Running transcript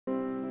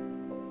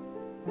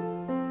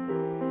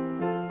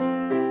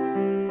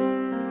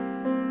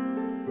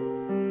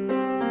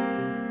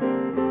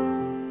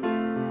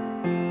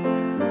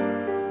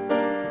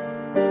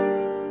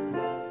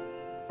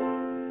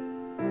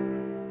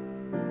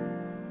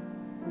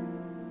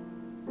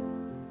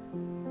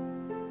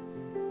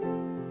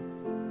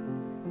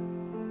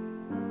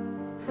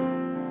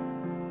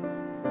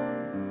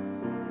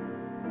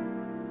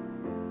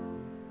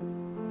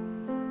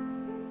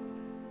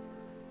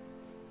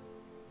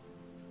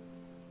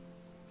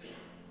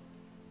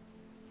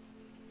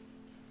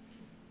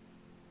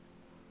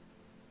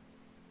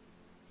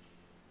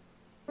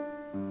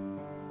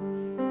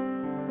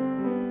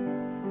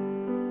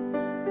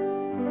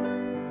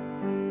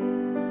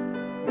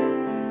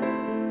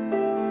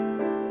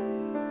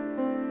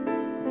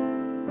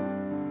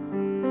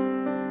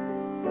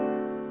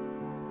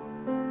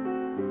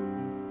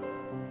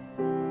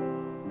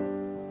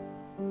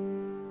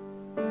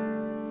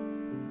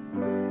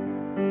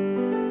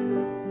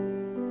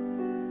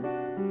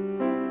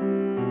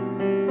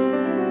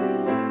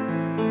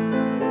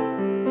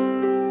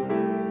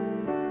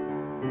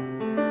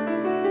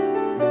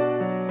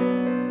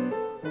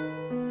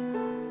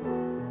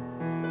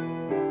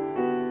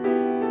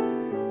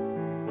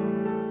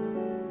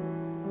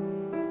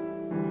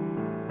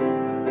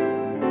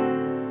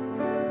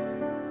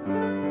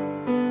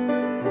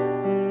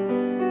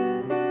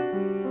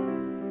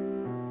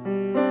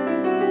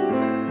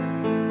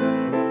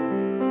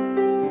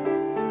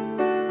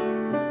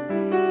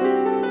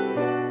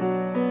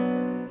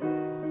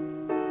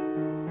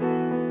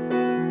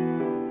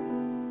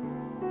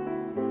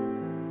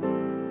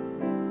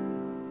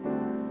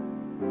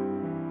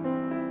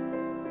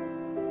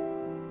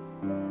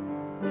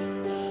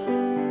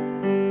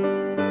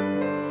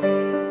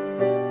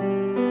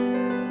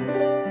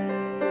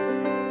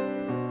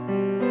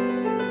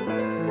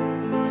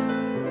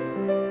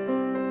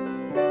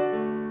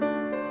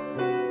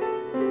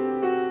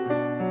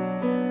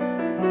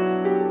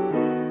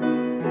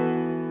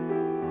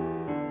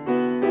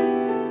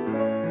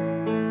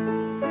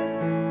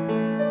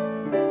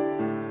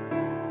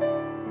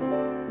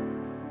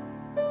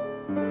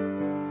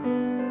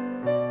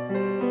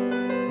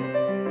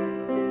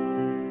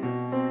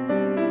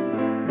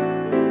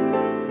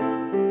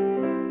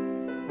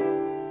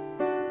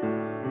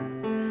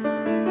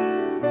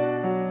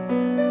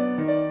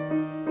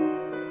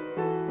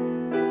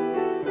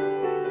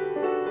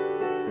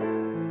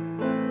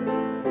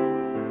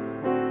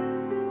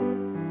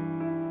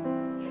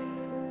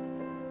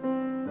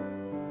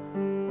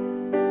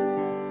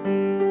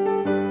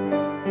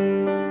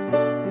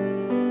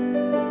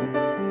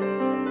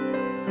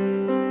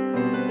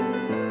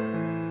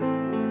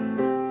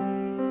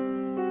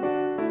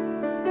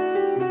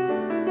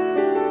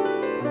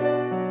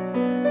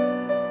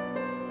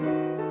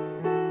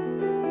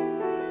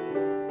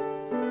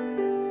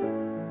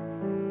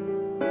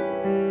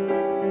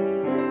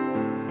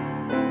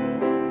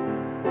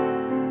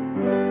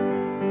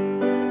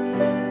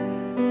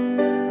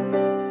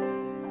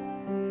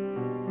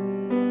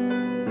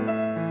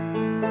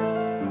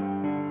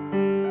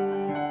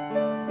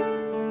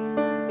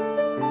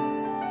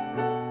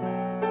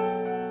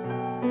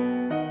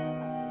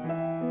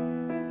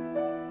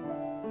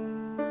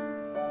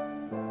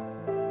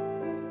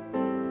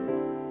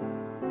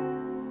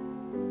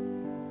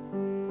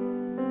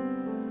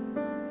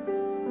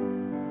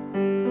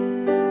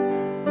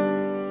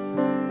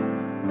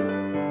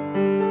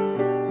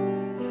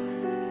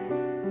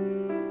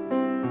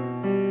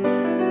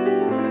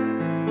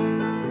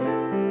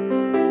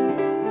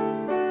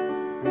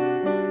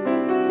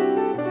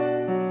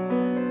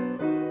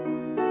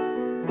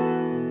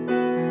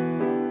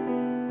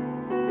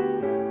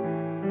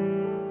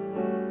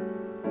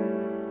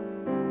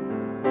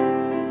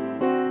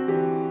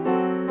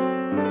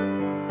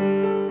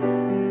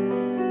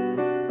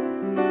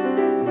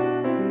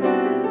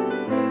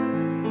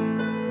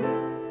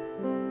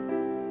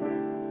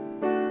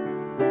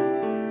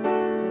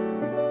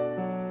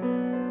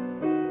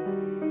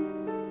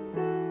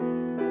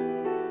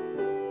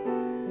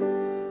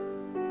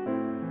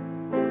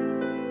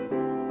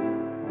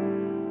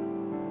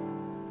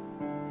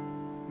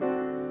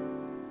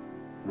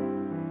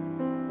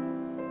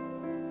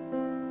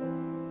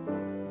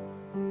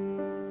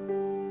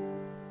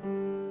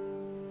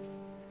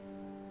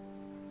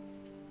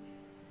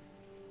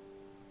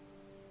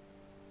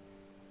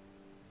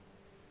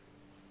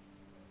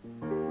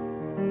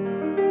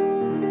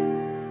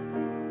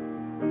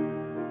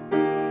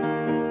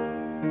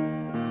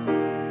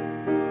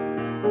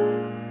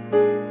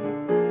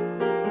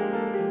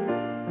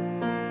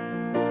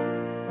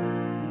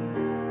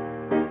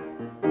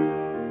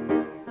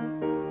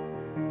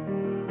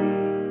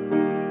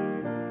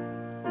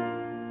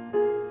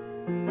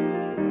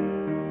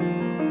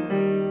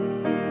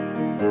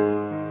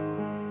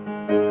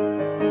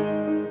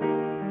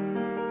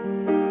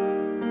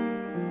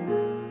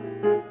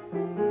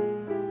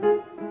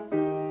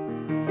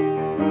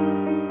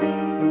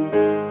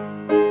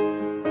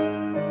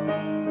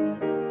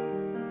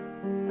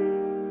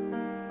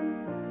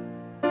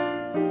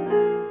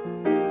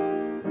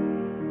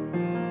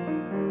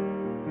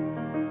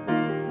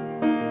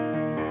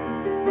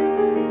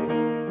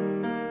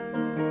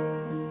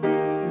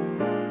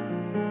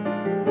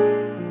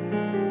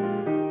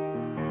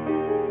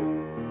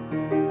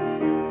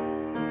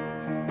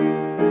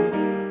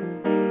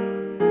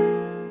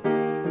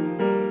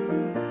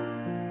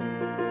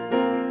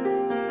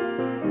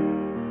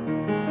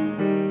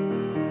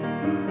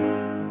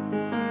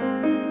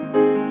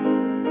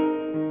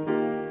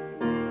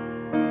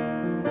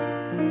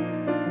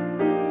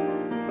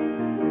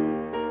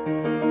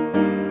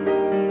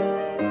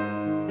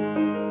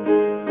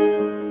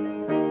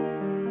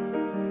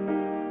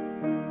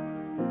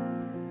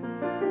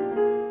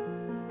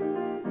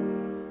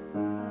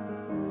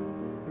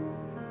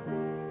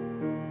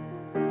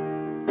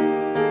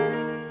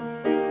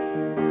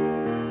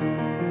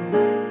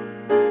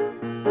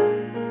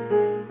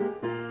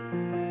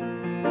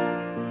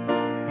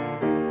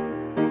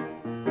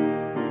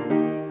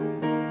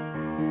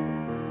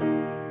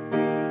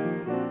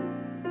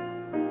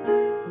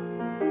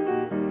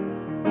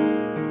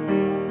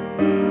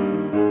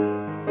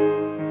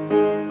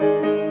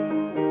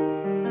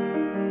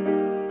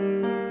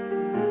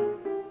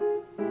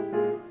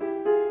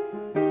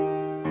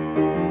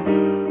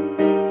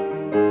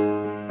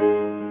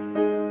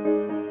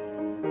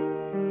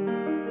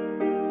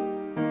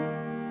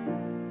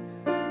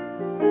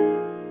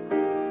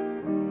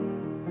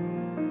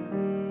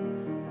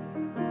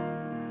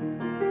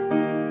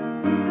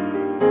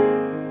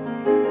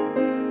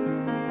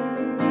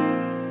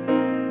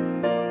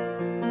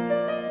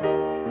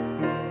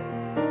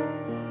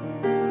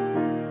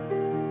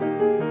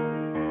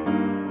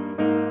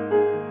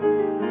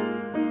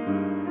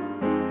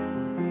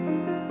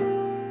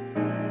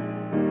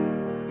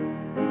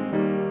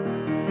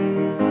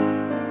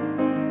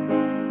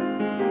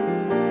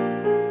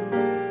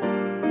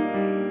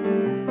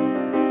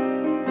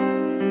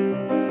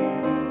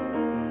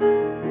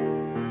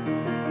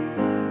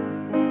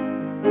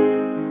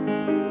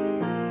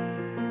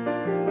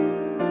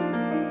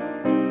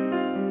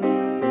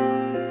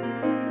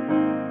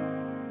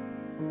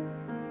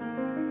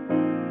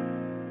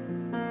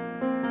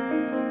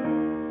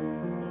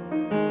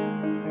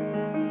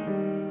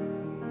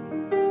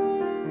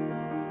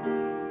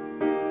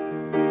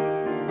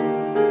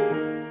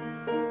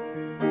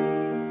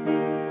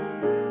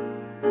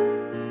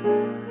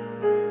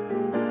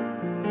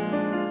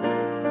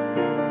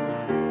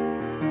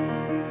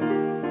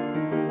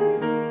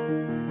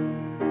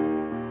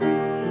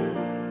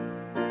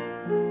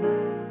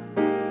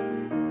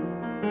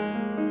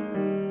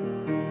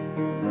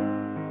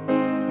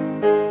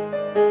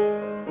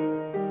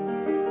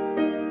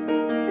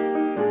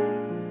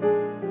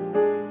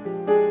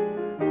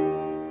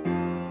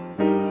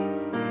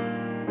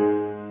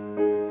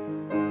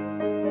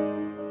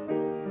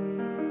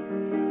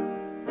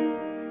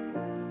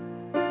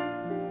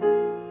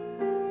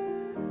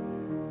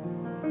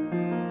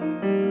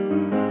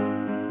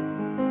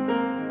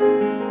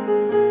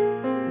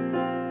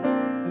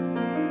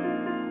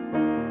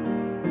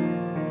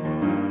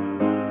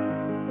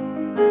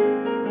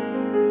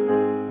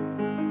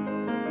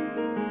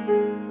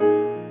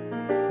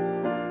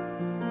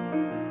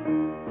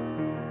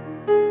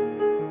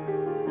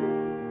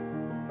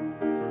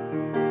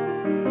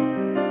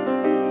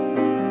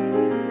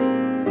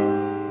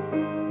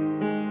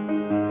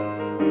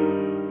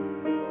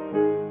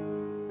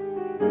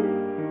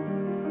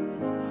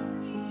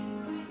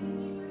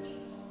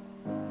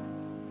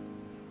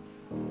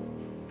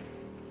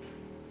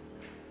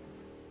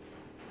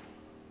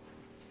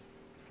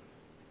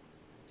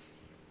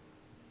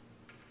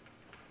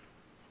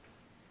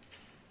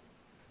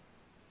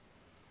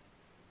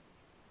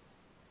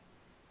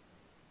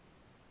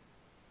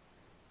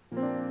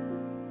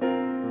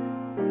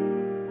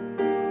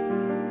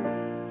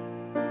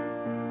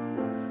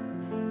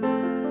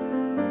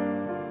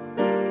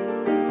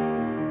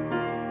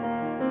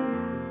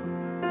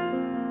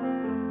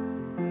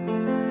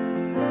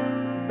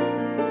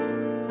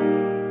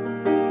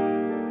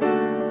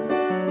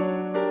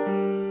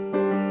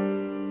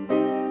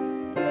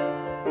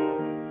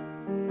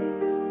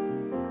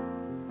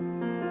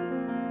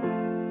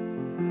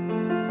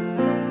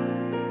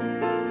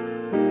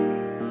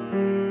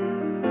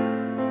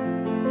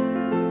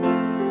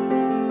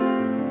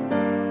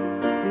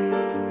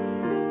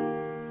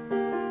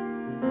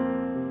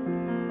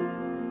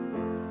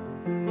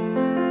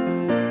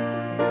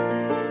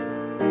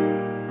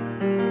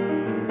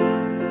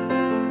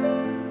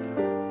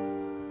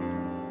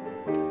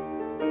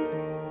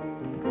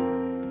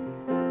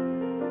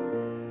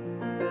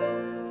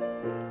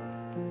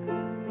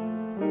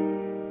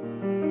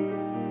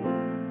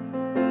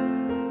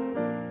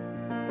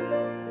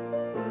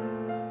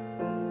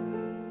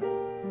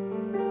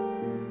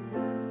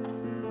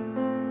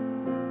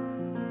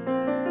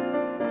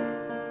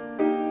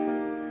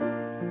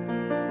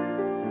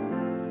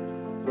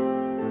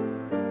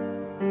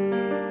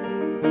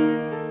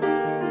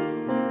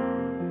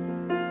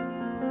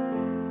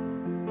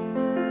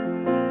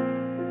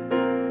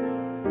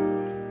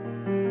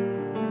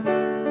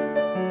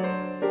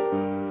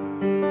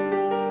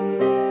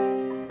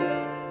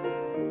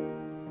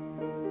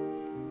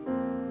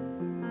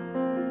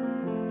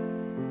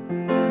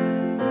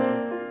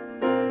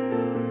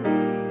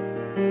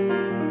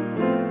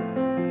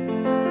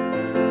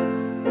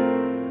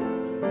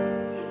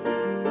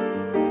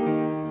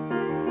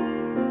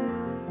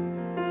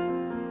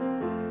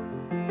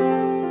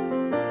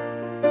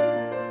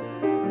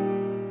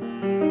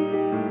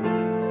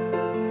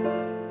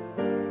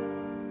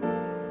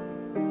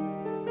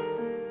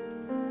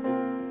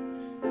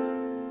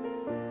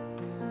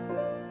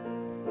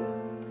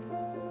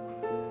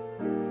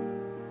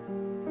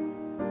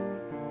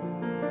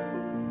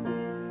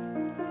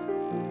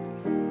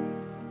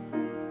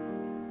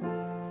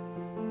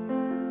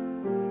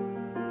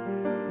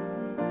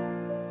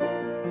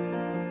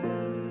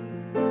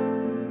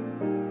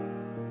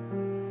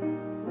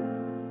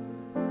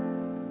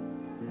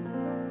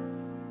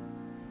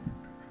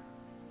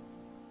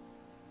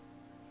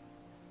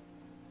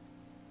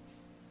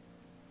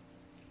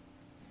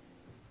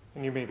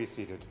And you may be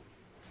seated.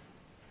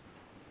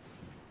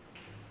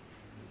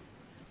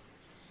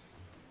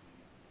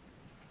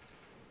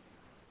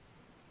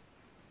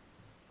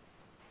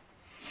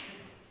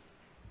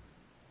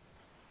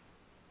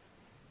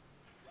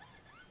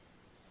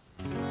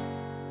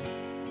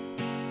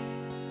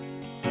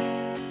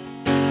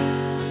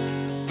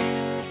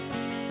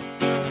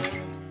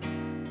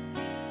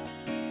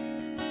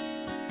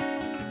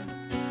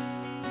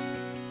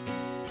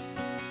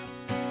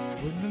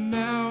 When the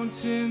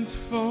mountains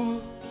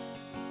fall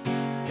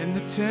and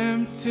the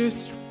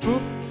tempest roll,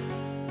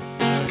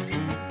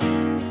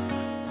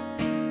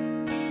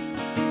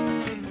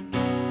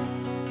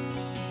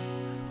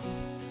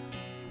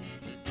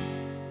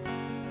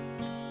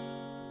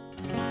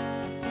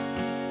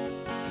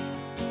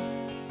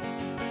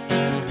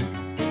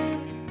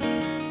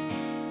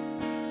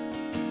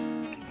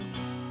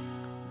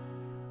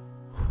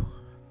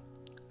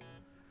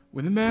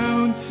 when the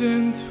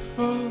mountains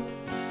fall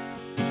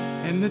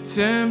and the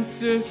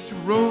tempest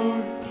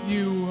roar,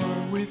 you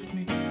are with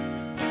me.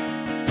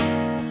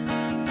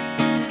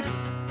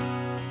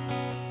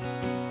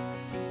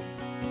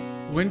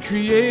 When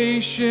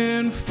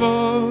creation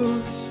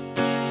falls,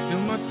 still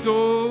my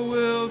soul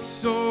will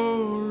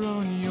soar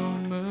on your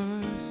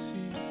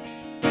mercy.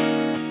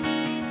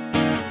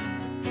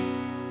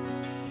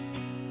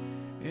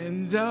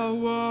 And I'll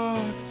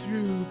walk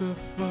through the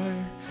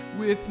fire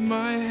with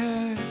my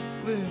head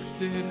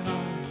lifted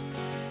high,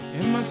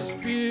 and my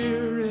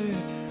spirit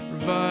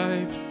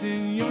revived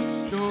in your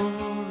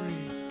story.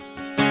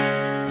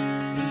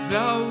 And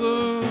I'll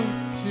look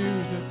to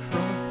the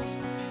cross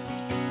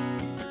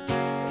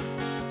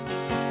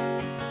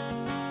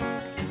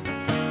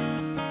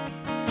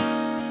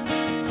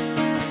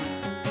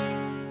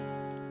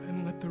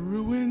and let the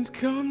ruins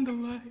come to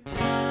light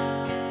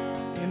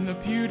in the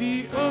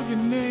beauty of your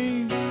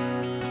name,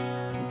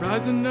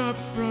 rising up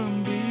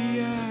from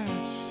the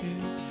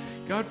ashes.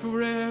 God,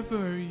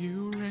 forever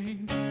you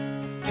reign.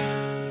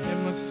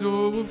 My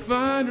soul will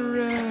find a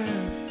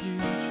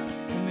refuge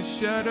in the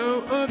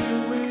shadow of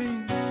your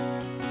wings.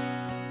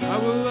 I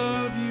will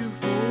love you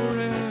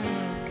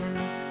forever,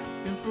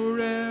 and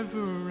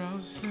forever I'll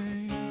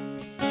sing.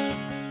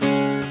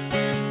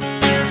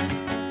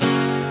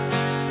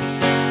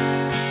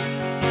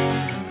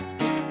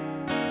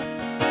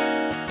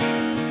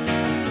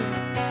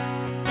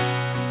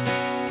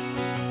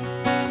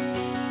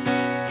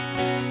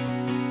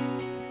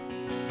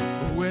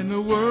 When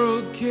the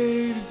world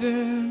caves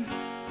in,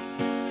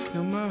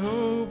 still my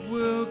hope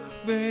will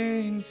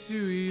cling to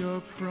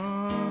your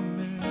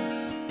promise.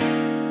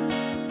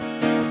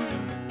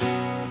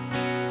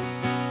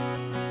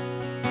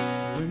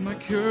 When my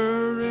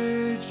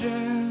courage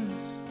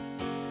ends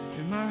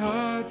and my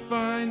heart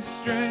finds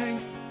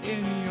strength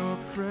in your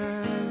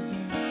presence,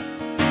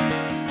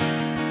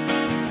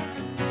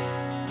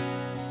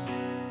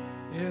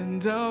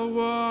 and I'll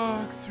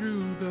walk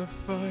through the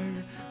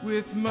fire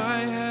with my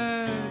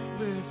head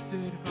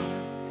lifted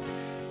high,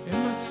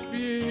 and my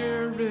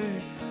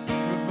spirit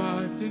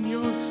revived in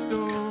your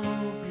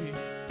story.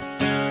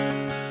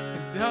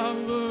 And I'll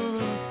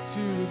look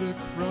to the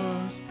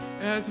cross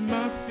as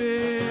my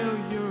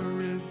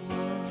failure is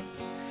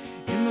lost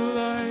in the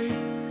light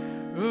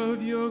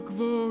of your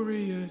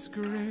glorious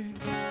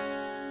grace.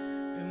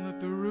 And let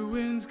the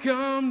ruins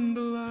come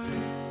to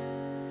light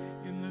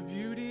in the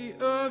beauty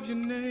of your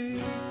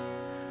name,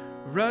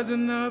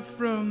 rising up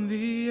from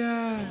the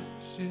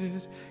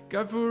ashes.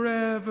 God,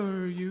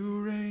 forever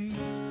you reign.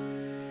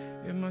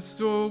 And my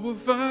soul will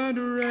find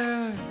a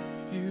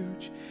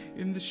refuge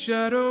in the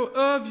shadow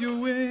of your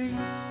wings.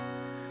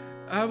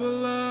 I will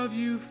love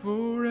you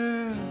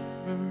forever,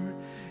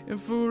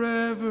 and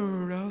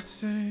forever I'll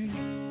sing.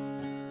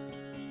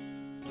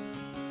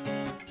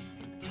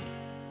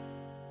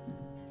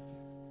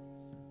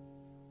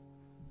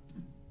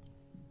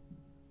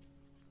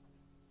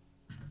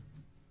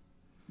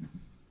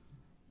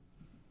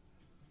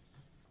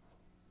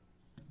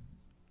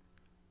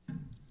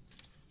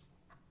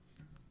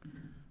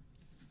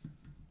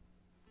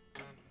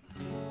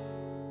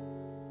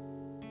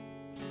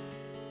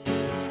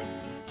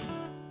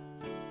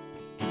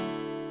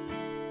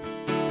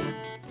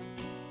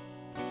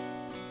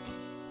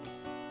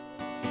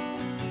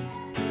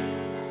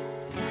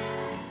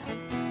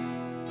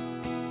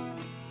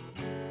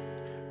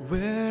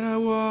 When I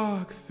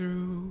walk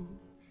through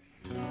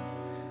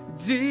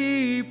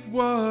deep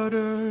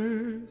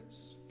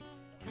waters,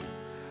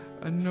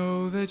 I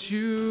know that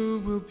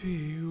you will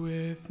be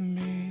with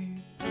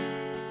me.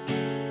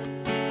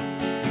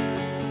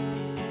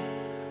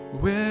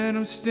 When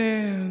I'm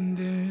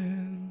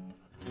standing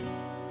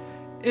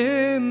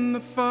in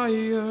the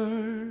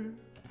fire,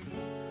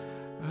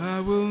 I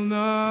will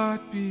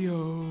not be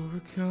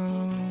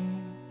overcome.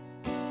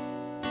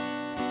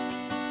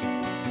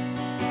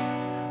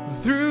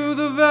 Through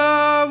the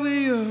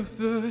valley of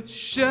the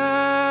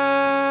shadow,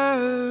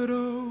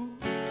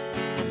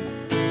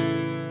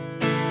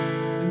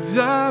 and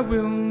I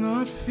will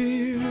not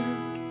fear,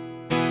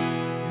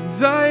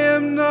 and I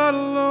am not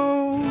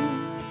alone,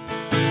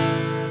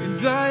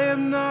 and I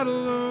am not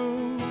alone.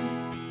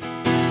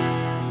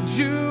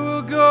 You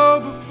will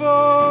go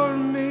before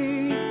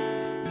me.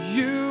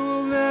 You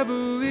will never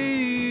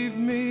leave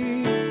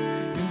me.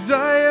 And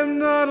I am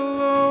not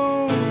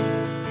alone.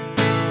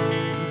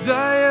 And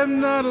I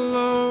am not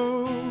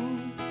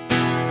alone.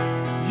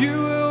 You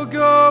will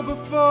go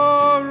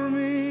before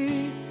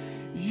me.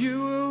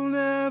 You will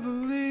never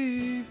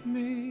leave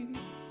me.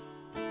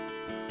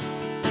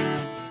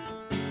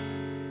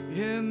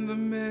 In the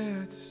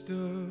midst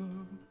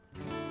of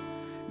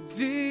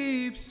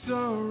deep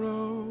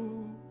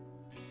sorrow,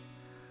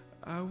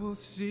 I will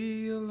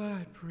see a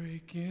light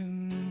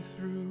breaking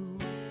through.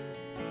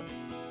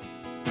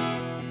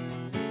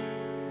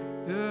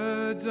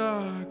 The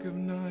dark of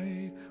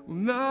night will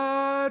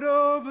not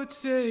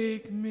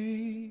overtake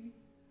me.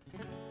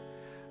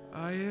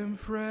 I am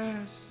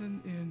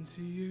pressing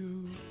into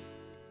you.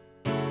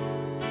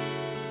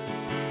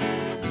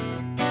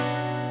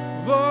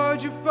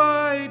 Lord, you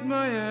fight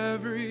my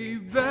every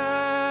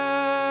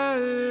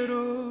battle,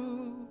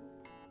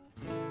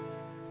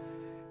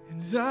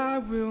 and I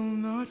will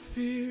not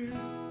fear,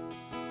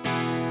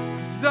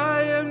 'cause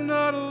I am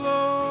not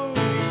alone,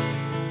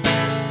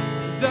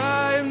 and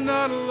I am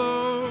not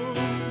alone.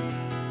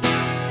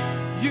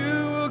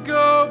 You will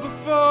go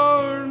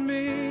before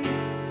me,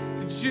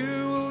 and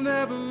you will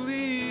never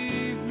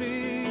leave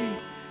me,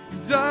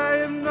 and I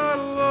am not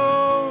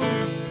alone,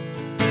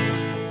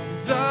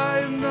 and I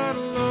am not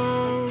alone.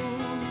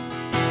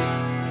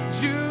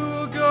 You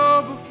will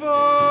go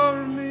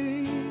before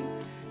me,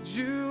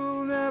 you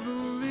will never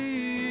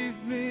leave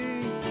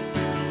me.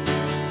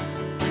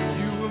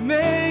 You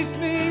amaze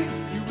me,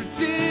 you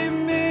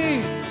redeem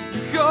me,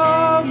 you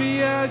call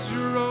me as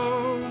your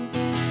own.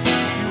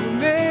 You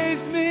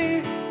amaze me,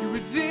 you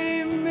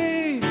redeem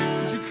me,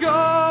 and you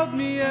called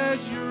me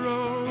as your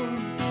own.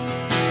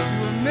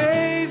 You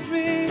amaze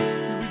me,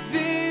 you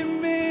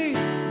redeem me,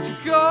 and you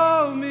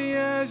call me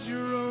as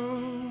your own.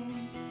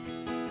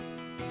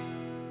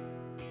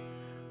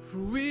 For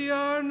we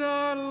are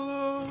not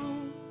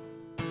alone,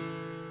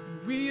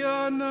 and we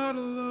are not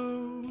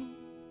alone.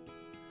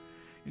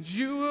 And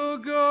you will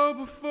go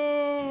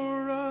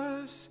before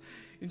us,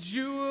 and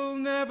you will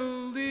never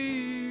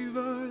leave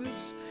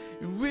us.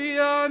 And we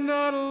are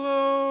not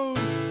alone,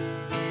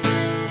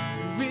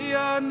 and we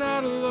are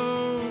not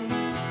alone.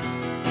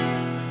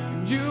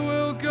 And you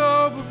will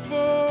go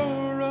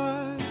before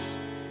us,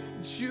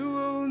 and you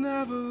will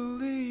never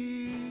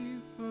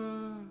leave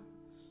us.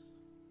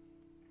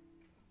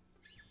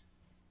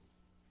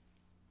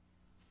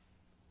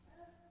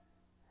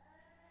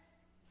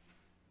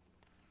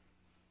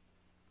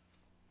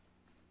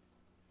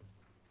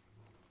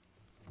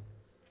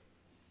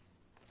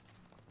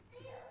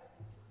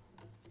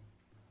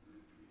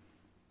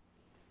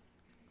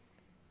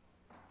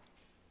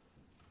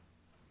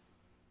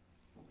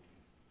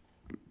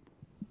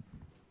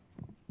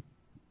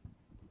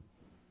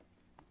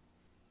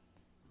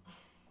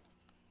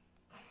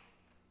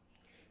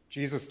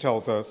 Jesus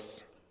tells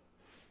us,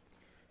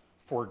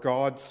 "For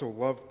God so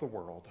loved the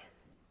world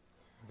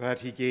that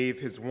he gave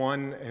his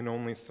one and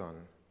only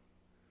Son,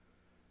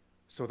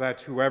 so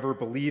that whoever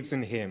believes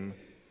in him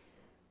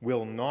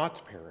will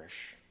not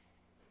perish,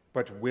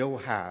 but will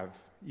have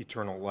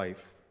eternal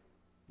life."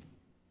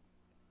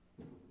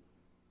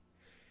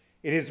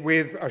 It is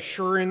with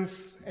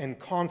assurance and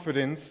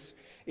confidence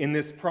in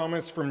this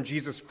promise from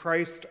Jesus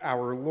Christ,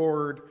 our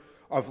Lord,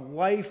 of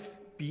life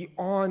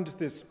beyond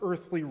this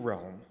earthly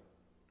realm,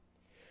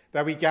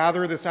 that we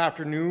gather this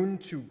afternoon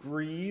to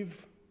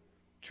grieve,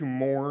 to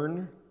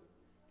mourn,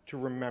 to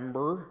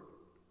remember,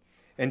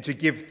 and to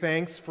give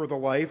thanks for the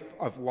life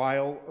of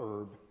Lyle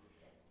Erb,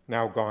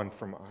 now gone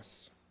from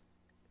us.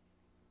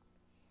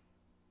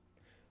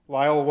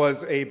 Lyle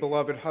was a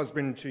beloved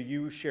husband to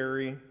you,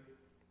 Sherry,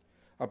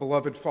 a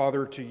beloved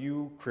father to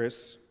you,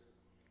 Chris,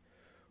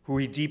 who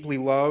he deeply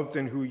loved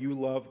and who you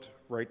loved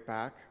right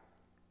back.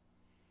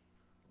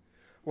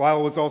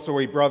 Lyle was also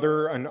a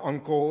brother, an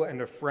uncle,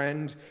 and a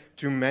friend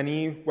to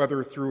many,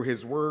 whether through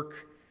his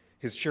work,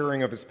 his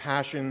sharing of his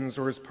passions,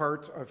 or as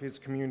part of his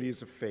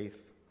communities of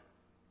faith.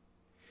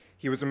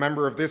 He was a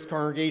member of this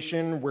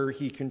congregation where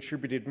he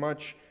contributed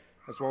much,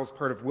 as well as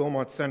part of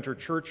Wilmot Center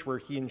Church, where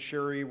he and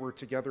Sherry were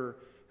together,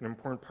 an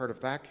important part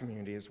of that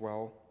community as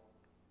well.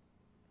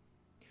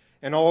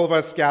 And all of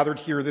us gathered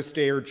here this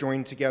day are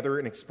joined together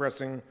in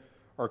expressing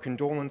our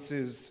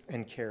condolences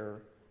and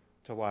care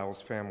to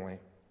Lyle's family.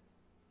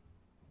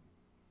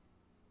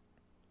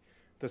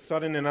 The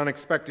sudden and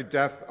unexpected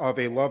death of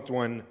a loved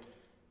one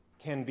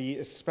can be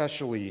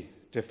especially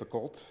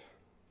difficult.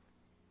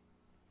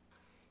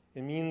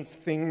 It means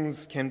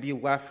things can be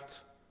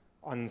left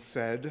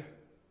unsaid,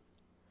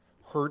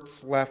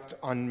 hurts left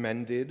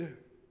unmended,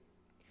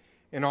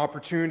 an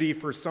opportunity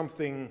for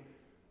something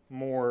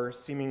more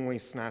seemingly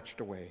snatched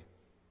away.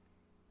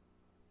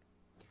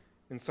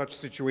 In such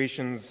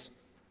situations,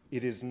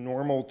 it is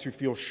normal to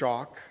feel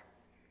shock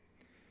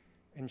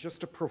and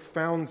just a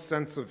profound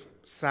sense of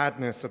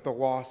sadness at the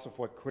loss of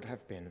what could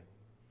have been.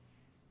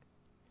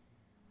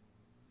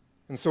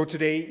 And so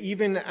today,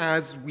 even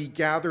as we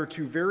gather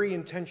to very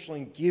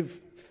intentionally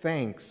give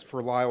thanks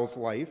for Lyle's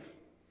life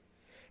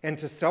and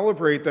to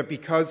celebrate that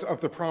because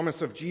of the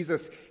promise of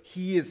Jesus,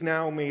 he is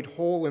now made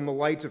whole in the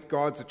light of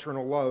God's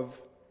eternal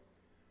love,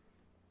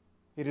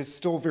 it is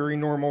still very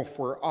normal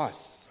for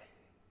us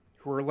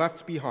who are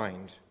left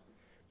behind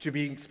to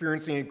be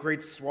experiencing a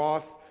great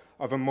swath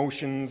of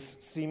emotions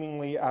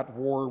seemingly at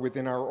war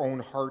within our own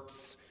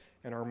hearts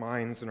and our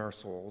minds and our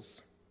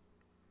souls.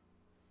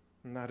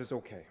 And that is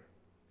okay.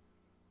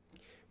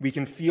 We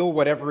can feel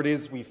whatever it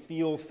is we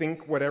feel,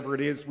 think whatever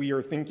it is we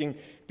are thinking,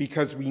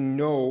 because we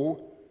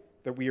know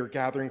that we are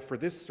gathering for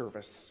this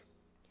service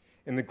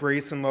in the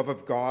grace and love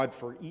of God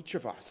for each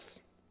of us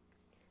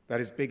that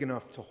is big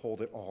enough to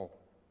hold it all.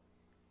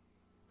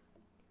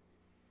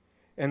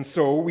 And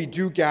so we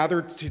do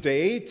gather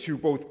today to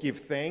both give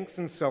thanks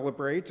and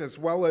celebrate, as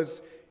well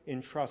as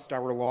entrust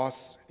our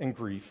loss and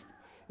grief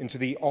into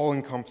the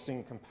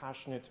all-encompassing,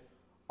 compassionate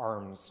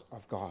arms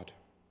of God.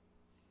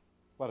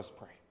 Let us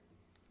pray.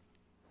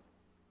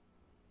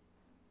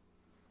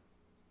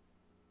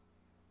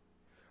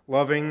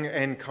 Loving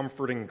and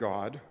comforting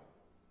God,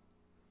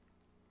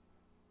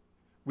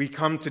 we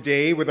come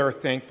today with our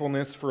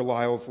thankfulness for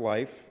Lyle's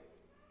life,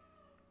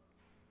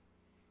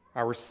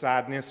 our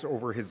sadness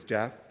over his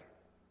death,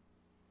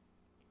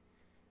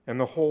 and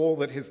the hole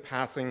that his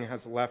passing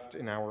has left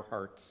in our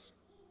hearts.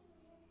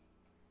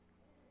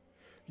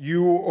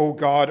 You, O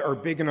God, are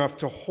big enough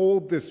to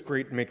hold this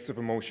great mix of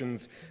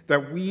emotions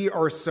that we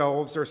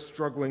ourselves are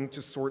struggling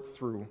to sort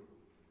through.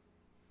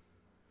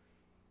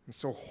 And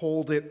so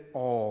hold it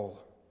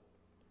all,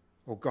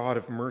 O God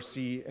of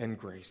mercy and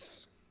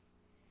grace.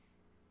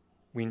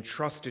 We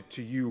entrust it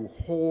to you.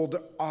 Hold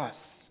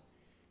us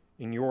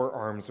in your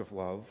arms of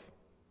love.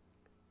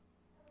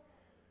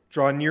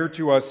 Draw near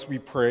to us, we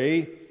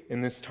pray, in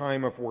this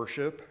time of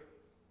worship.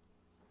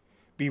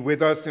 Be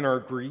with us in our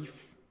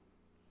grief.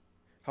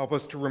 Help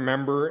us to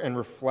remember and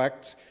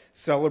reflect,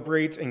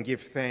 celebrate and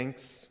give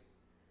thanks.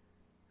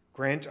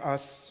 Grant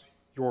us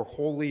your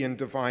holy and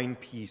divine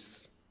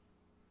peace.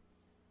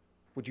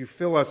 Would you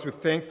fill us with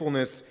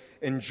thankfulness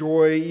and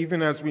joy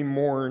even as we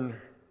mourn,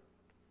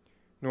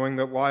 knowing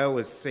that Lyle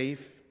is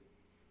safe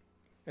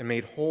and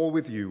made whole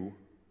with you,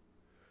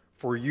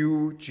 for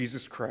you,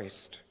 Jesus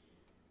Christ,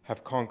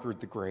 have conquered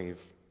the grave.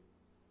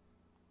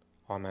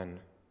 Amen.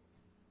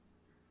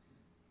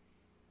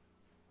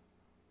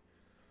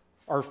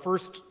 Our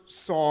first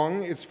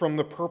song is from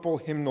the purple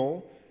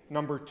hymnal,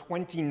 number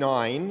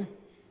 29,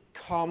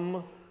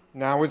 Come,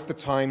 Now is the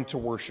Time to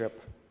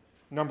Worship.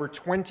 Number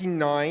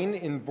 29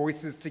 in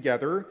Voices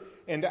Together,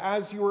 and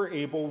as you are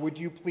able, would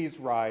you please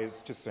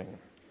rise to sing?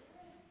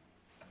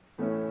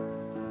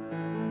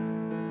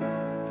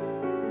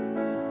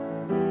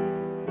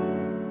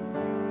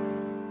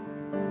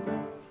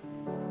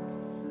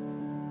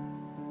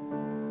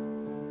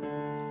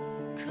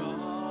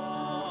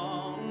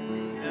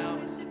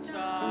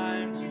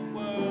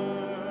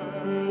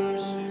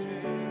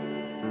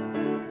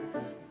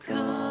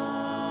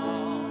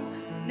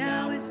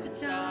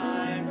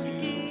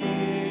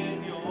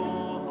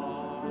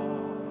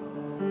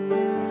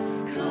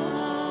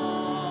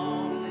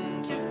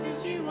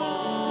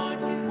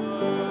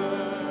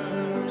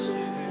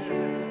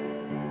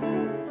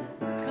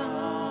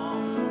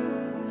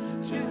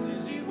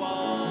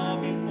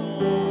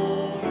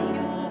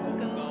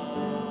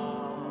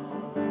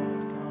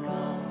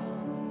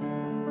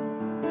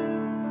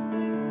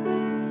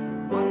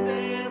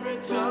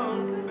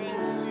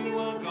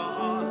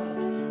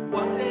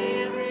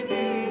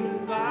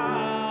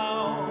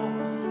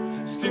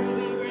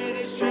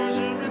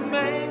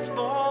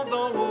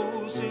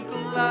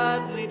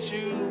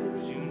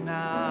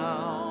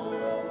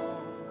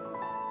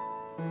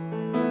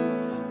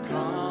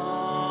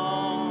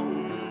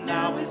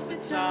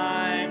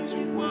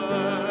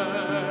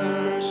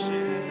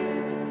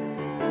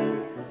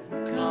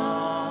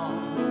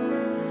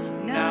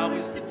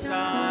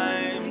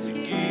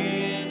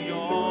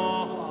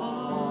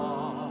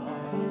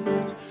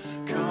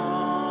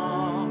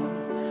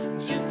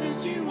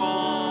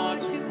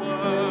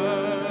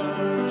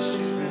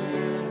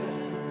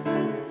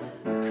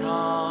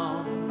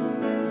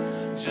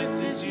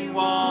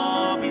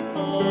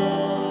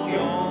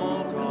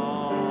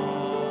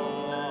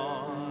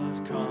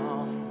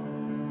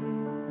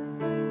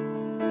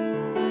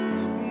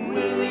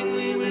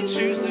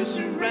 Choose to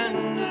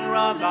surrender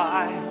our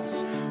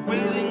lives.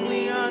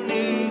 Willingly our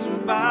knees will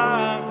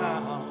bow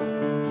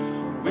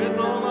down. With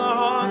all our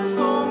heart,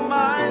 soul,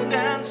 mind,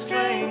 and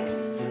strength,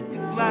 we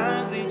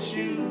gladly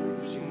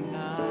choose you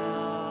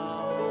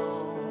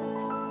now.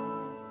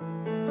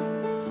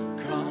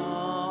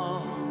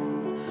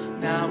 Come,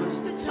 now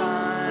is the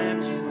time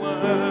to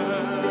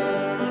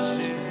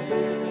worship.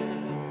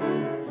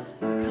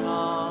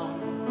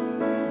 Come,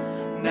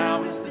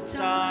 now is the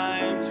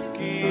time to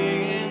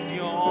give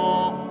your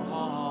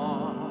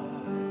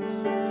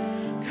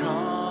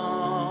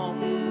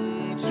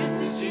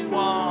you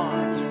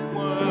are to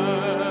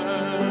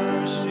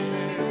worship.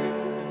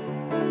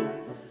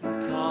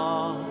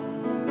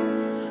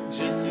 Come,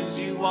 just as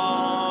you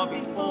are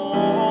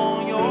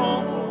before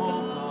your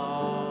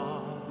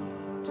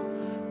God.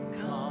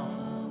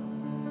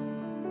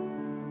 Come.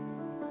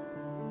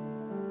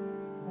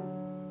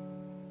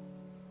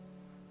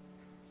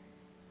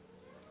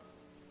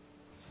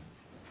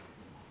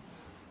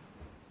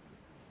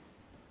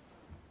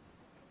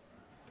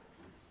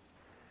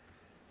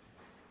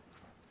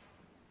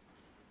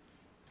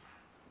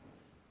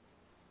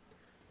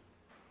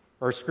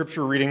 Our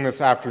scripture reading this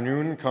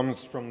afternoon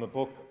comes from the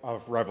book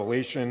of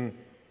Revelation,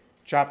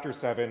 chapter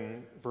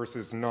 7,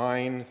 verses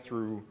 9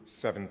 through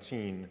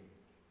 17.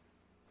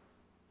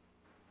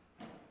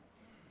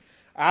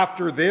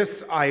 After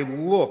this I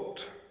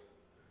looked,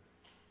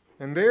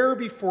 and there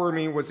before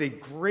me was a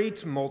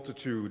great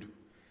multitude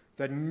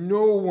that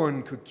no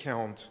one could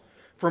count,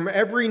 from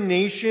every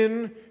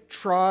nation,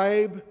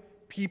 tribe,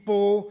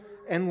 people,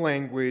 and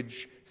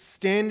language,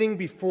 standing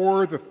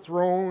before the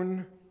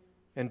throne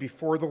and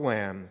before the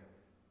Lamb.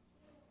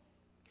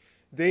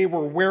 They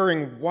were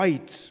wearing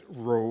white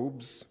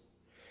robes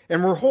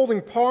and were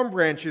holding palm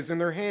branches in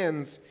their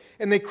hands,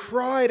 and they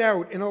cried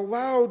out in a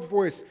loud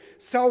voice,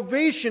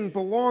 "Salvation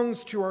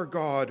belongs to our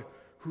God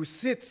who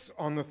sits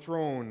on the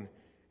throne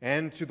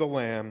and to the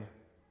Lamb."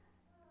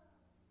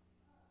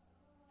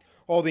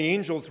 All the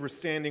angels were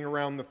standing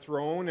around the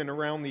throne and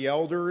around the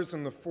elders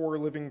and the four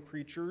living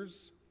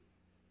creatures.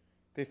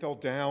 They fell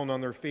down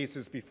on their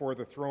faces before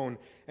the throne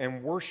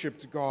and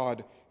worshiped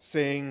God,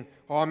 saying,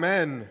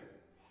 "Amen.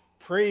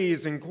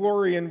 Praise and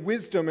glory and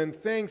wisdom and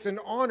thanks and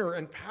honor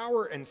and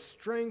power and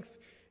strength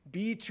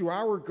be to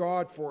our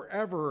God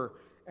forever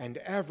and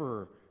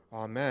ever.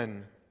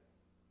 Amen."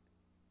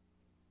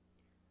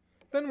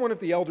 Then one of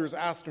the elders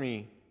asked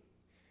me,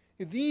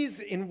 "These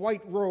in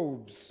white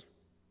robes,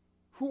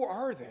 who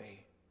are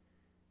they,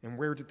 and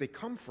where did they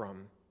come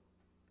from?"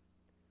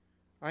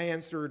 I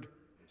answered,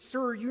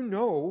 "Sir, you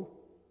know."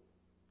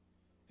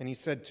 And he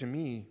said to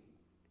me,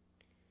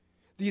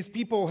 "These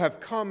people have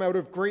come out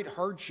of great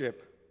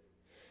hardship.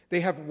 They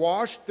have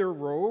washed their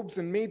robes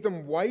and made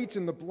them white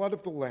in the blood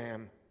of the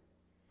Lamb.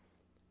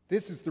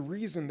 This is the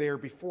reason they are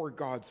before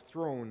God's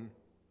throne.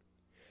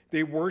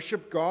 They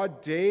worship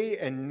God day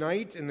and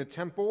night in the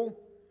temple,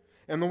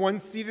 and the one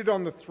seated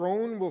on the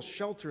throne will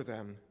shelter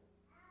them.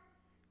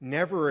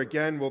 Never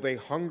again will they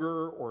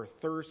hunger or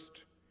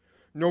thirst.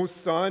 No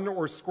sun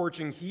or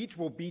scorching heat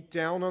will beat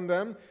down on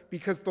them,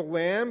 because the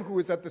Lamb who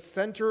is at the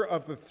center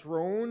of the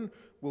throne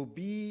will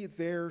be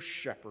their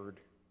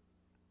shepherd.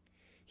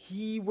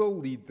 He will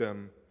lead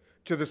them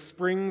to the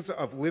springs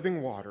of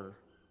living water,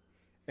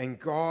 and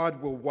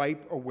God will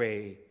wipe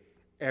away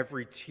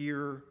every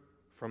tear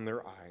from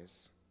their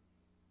eyes."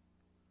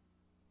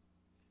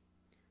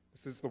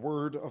 This is the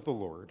word of the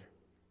Lord.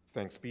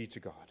 Thanks be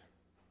to God.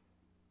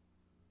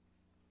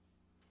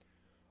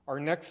 Our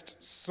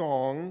next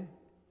song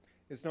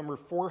is number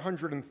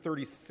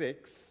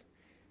 436,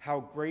 "How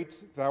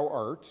Great Thou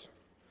Art."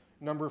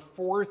 Number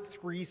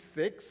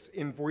 436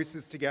 in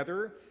Voices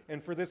Together,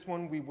 and for this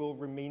one we will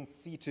remain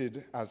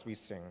seated as we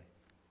sing.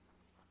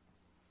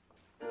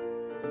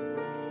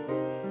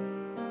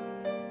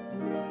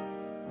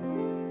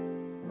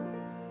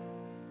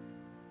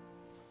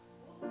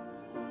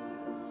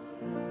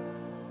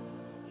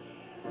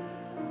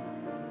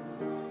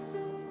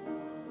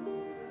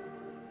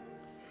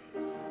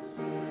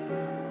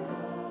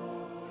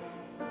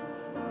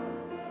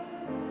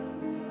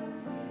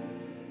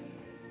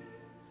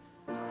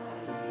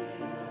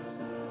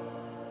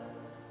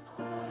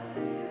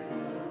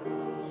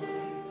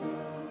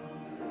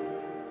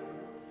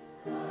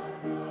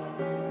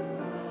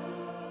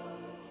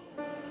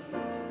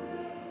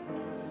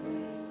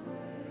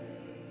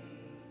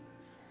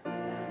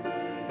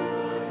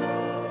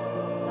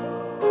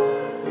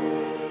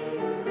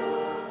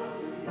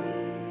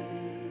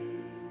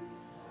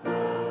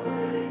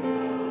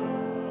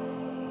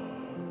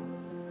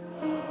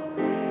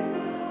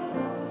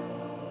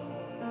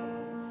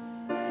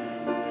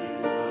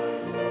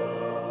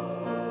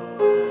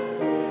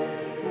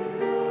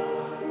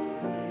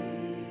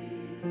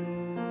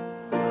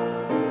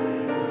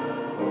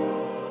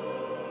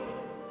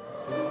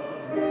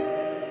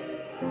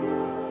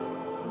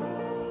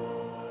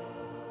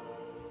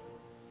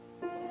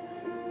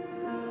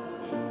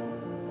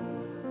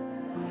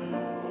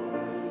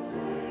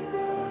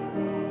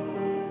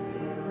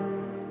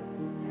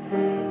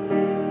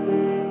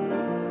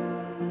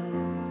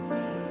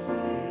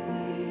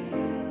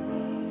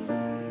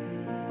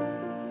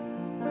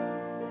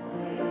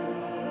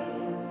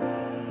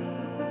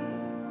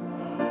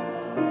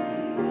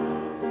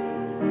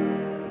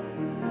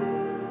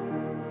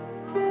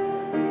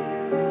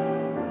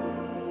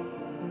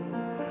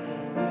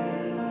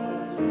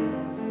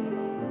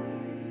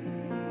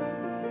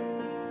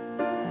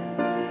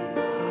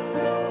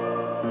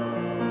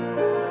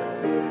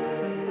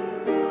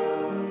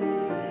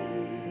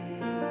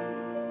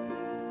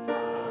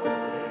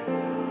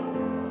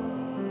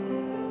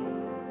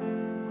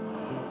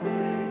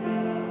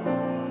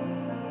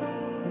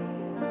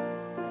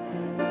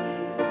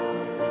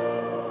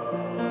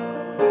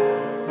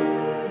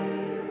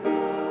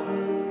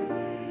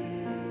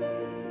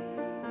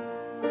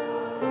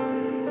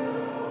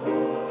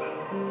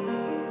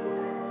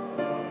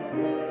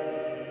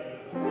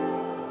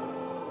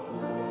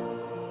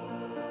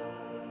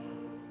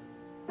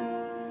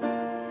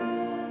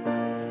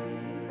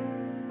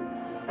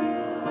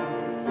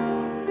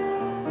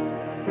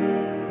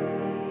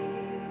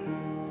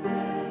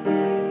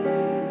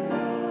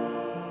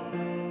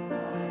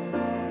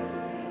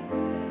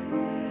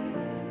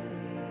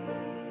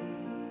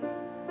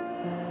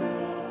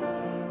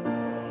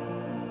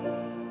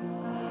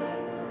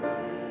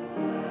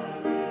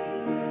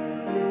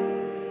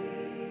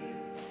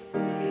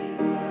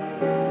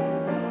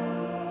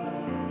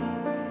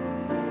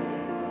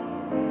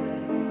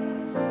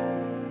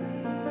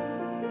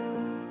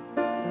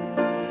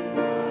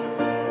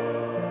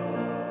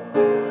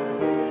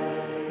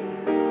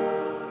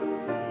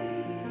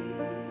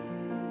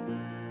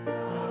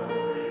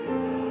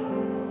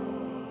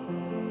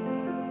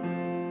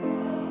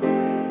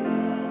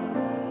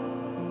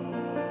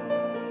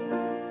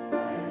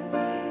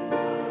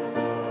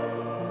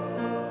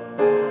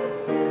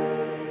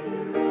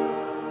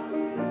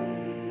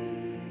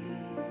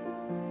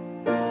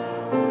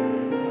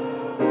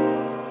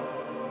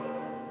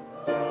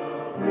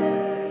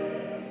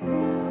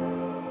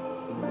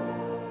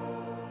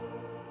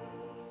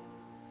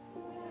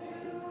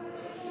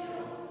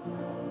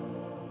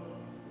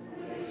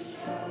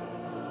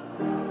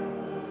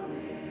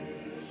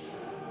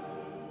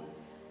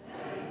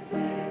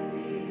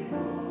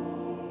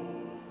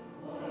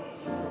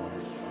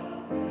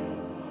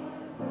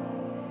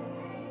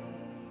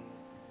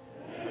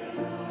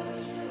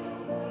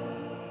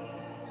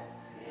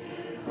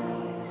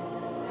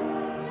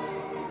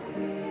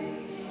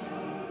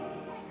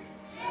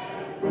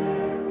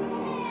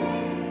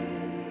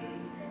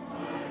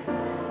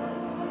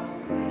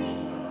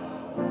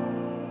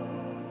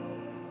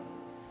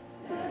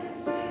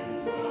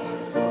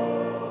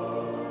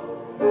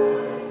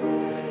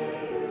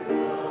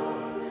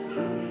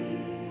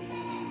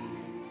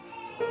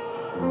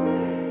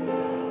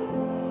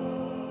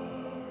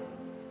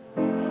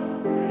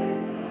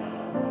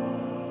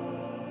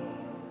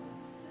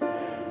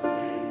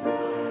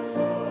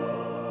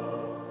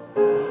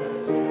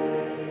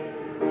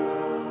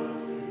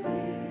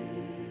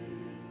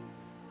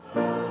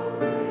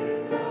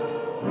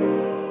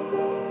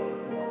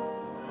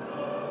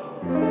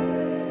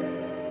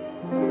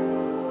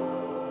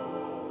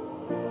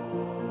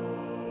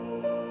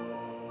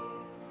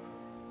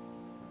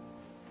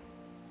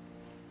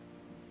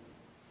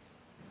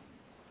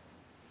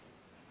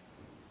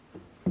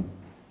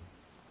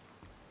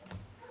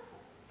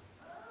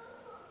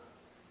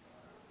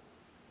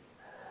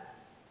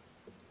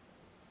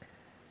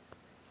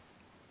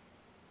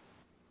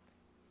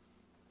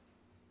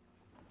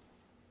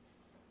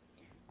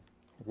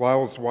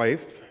 Lyle's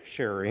wife,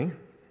 Sherry,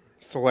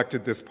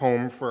 selected this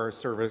poem for our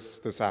service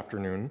this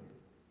afternoon.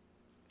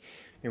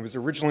 It was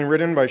originally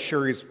written by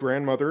Sherry's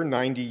grandmother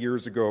 90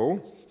 years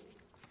ago.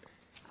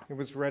 It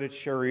was read at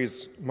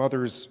Sherry's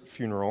mother's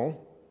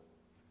funeral.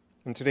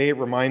 And today it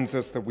reminds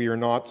us that we are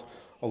not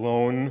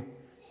alone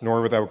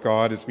nor without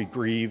God as we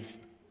grieve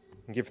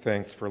and give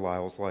thanks for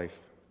Lyle's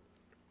life.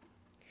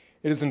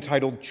 It is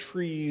entitled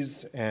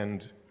Trees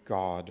and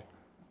God.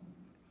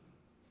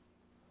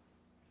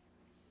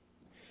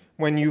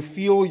 When you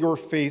feel your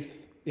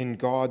faith in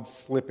God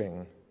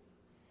slipping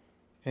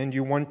and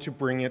you want to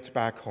bring it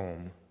back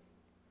home,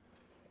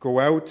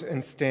 go out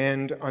and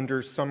stand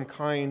under some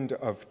kind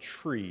of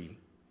tree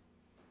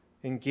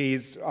and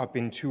gaze up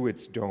into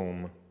its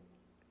dome.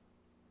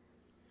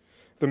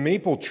 The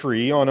maple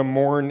tree on a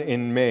morn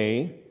in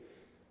May,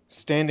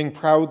 standing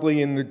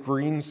proudly in the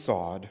green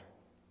sod,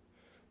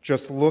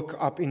 just look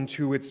up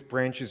into its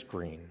branches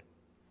green,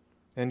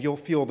 and you'll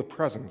feel the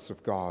presence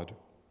of God.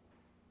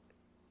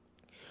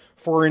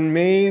 For in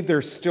May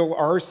there still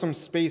are some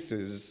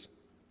spaces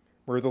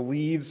where the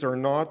leaves are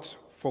not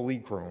fully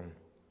grown,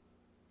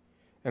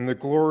 and the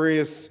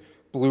glorious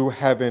blue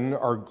heaven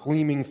are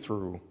gleaming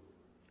through.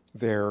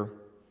 There,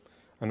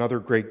 another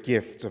great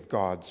gift of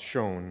God's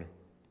shown.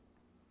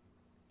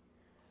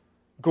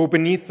 Go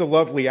beneath the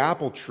lovely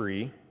apple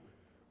tree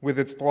with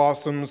its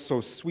blossoms so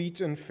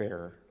sweet and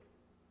fair,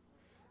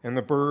 and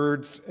the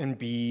birds and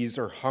bees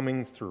are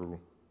humming through,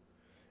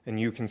 and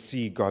you can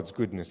see God's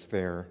goodness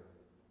there.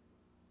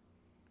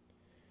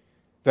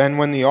 Then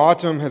when the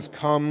autumn has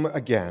come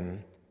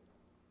again,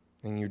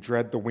 and you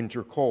dread the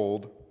winter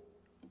cold,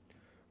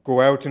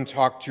 go out and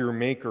talk to your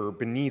Maker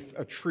beneath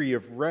a tree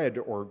of red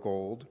or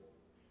gold.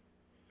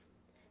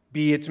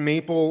 Be it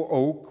maple,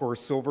 oak, or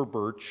silver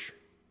birch,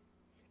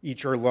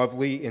 each are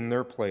lovely in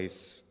their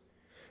place.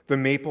 The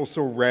maple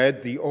so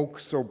red, the oak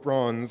so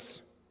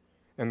bronze,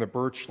 and the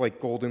birch like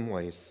golden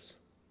lace.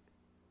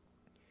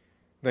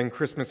 Then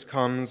Christmas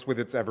comes with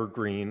its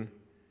evergreen,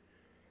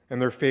 and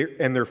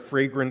their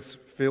fragrance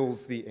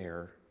fills the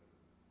air.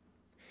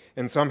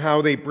 And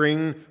somehow they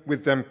bring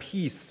with them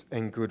peace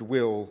and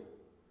goodwill.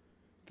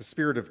 The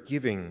spirit of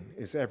giving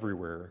is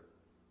everywhere.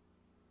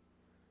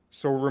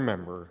 So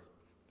remember,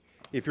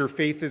 if your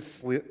faith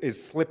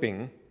is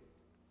slipping,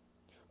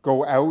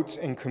 go out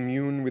and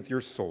commune with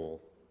your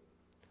soul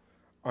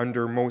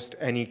under most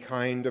any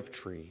kind of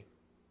tree,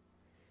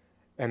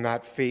 and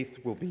that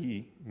faith will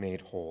be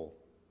made whole.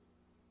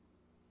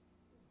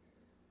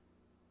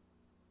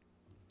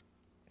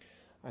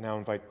 I now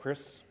invite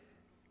Chris,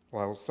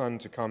 Lyle's son,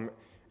 to come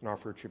and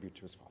offer a tribute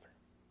to his father.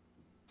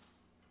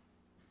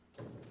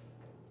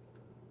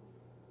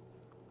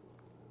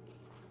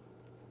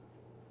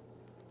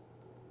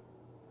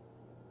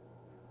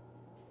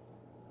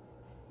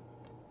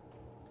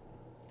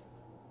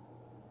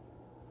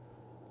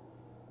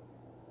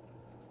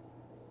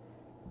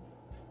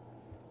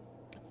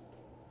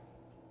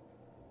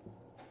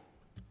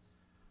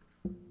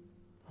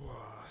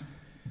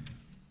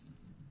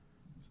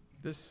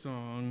 This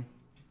song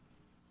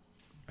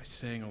I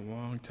sang a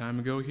long time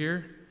ago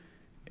here,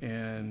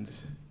 and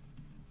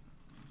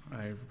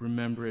I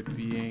remember it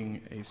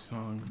being a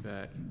song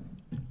that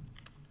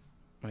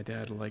my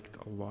dad liked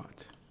a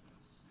lot.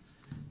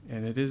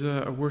 And it is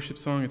a worship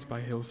song. It's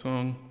by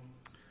Hillsong.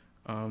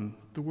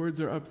 The words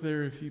are up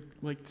there. If you'd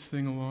like to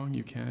sing along,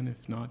 you can.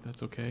 If not,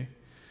 that's okay.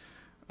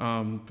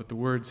 But the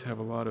words have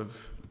a lot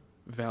of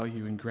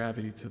value and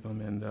gravity to them,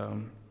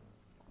 and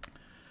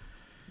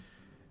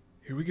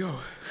here we go.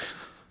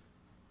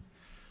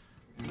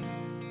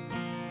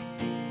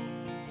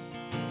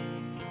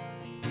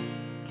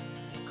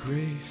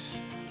 Grace,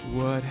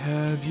 what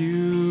have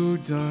you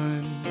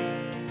done?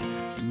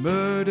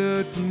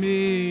 Murdered for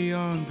me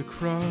on the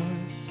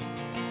cross,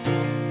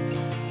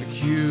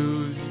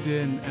 accused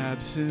in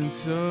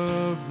absence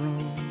of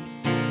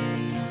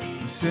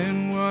wrong,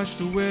 sin washed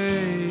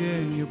away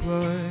in your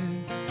blood.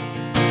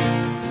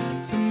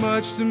 So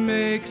much to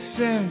make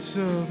sense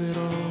of it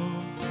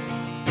all.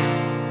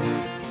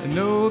 I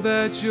know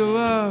that your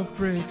love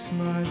breaks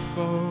my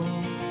fall.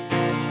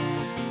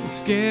 The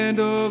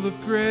scandal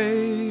of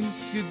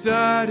grace, you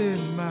died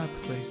in my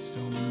place, so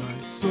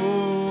my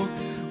soul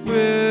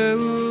will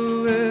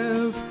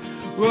live.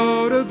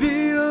 Oh, to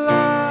be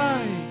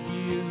like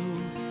you,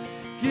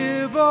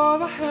 give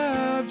all I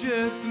have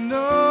just to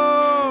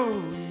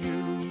know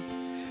you.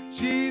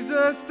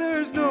 Jesus,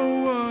 there's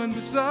no one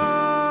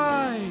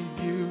beside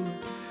you.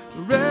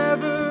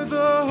 Forever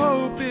the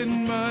hope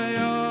in my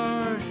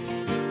heart.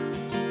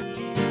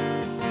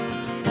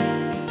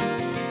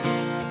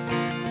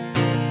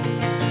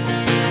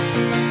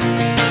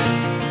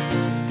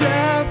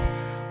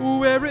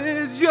 Where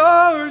is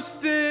your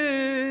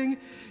sting?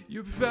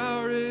 Your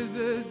power is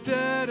as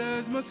dead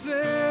as my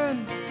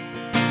sin.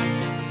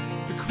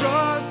 The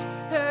cross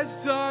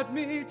has taught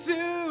me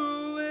to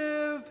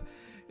live,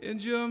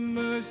 and your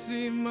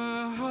mercy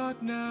my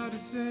heart now to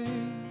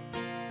sing.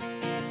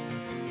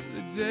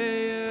 The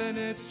day and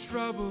its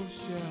trouble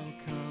shall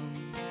come.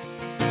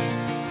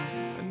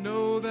 I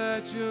know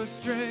that your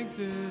strength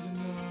is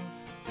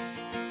enough.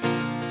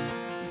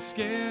 The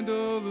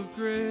scandal of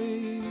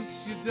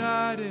grace, you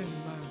died in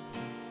my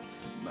place.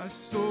 My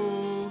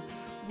soul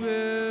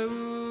will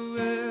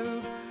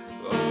live.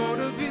 Oh,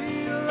 to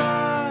be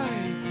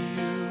like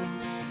you.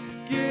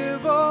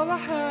 Give all I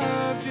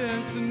have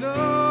just to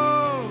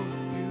know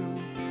you.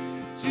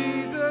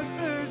 Jesus,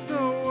 there's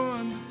no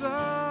one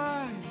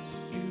besides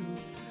you.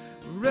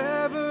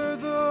 Forever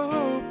the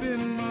hope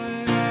in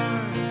my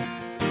heart.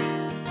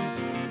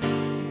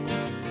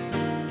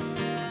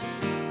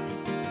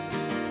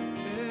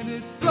 And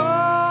it's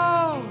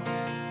all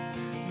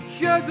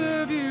because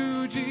of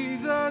you,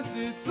 Jesus.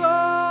 It's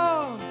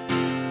all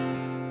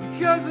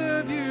because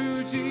of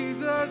you,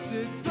 Jesus.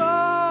 It's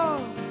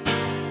all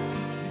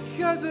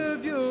because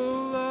of your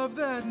love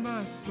that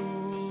my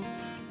soul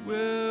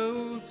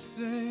will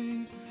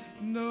sing.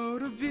 No,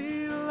 to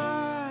be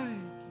like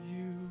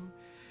you.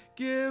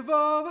 Give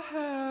all I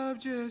have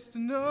just to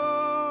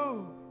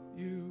know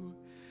you.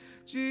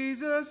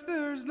 Jesus,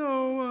 there's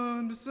no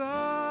one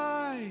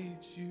beside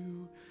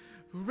you.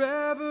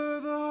 Forever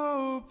the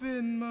hope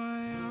in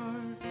my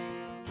heart.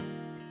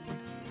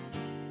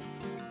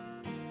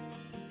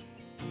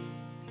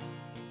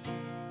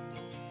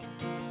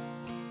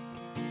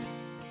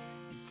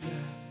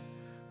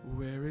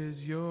 Where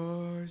is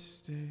your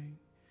sting?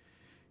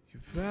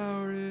 Your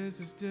power is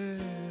as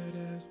dead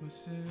as my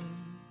sin.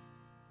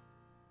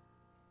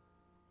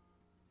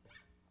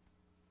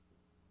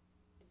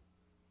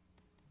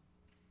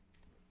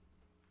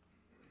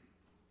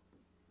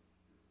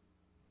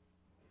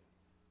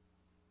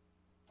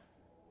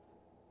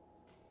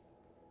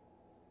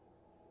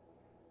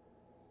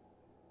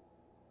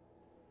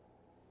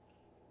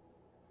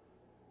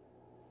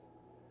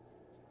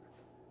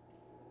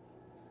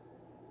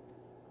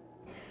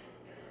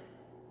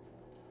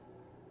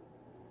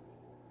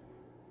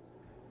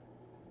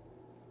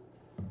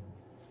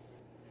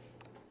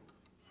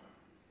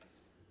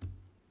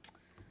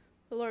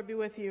 The Lord be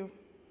with you.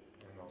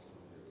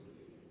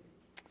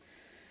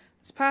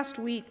 This past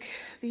week,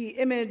 the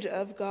image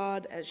of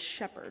God as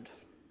shepherd,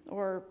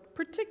 or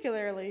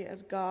particularly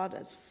as God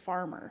as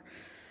farmer,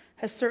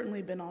 has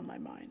certainly been on my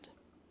mind.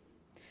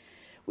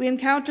 We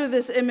encounter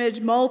this image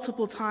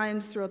multiple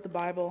times throughout the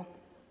Bible,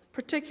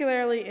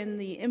 particularly in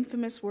the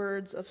infamous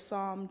words of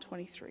Psalm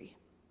 23.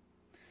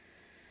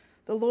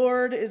 The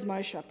Lord is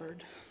my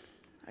shepherd,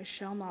 I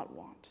shall not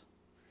want,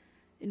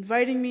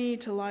 inviting me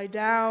to lie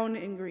down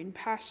in green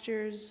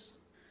pastures,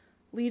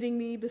 leading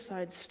me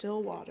beside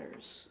still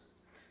waters,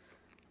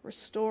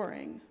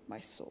 restoring my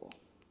soul.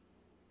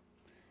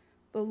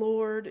 The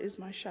Lord is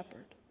my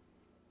shepherd.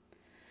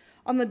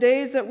 On the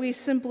days that we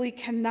simply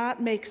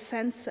cannot make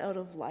sense out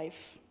of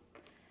life,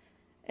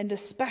 and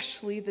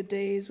especially the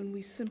days when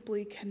we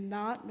simply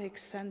cannot make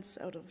sense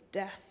out of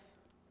death,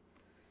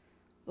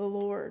 the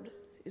Lord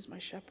is my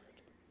shepherd.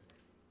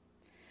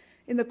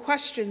 In the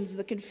questions,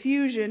 the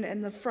confusion,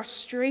 and the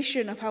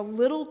frustration of how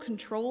little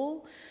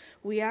control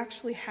we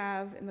actually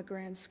have in the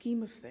grand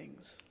scheme of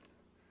things,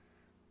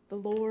 the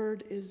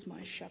Lord is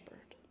my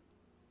shepherd.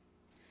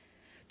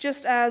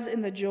 Just as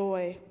in the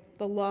joy,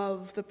 the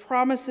love, the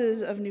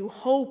promises of new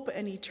hope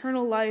and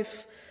eternal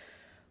life,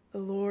 the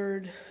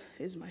Lord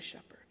is my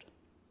shepherd.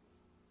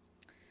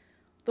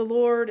 The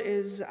Lord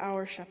is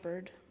our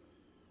shepherd.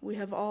 We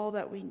have all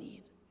that we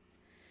need,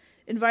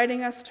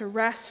 inviting us to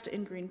rest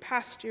in green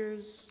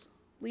pastures,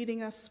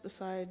 leading us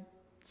beside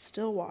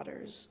still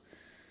waters,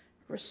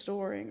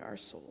 restoring our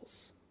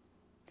souls.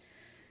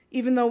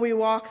 Even though we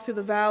walk through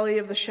the valley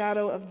of the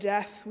shadow of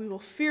death, we will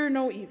fear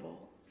no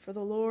evil, for the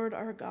Lord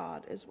our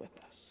God is with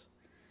us,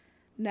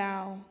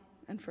 now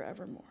and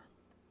forevermore.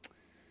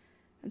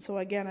 And so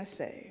again I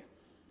say,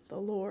 the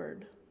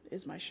Lord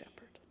is my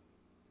shepherd.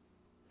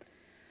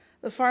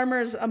 The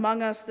farmers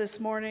among us this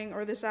morning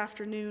or this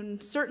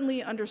afternoon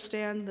certainly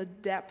understand the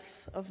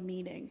depth of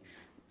meaning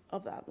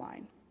of that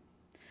line.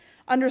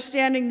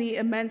 Understanding the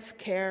immense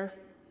care,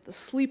 the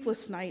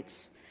sleepless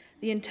nights,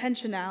 the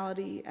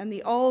intentionality, and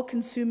the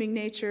all-consuming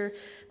nature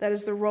that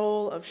is the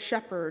role of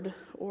shepherd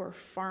or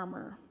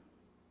farmer.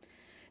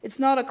 It's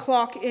not a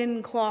clock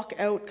in, clock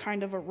out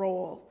kind of a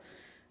role.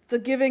 It's a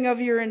giving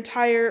of your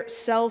entire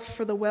self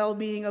for the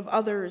well-being of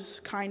others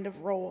kind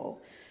of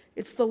role.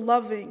 It's the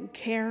loving,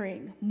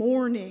 caring,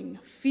 mourning,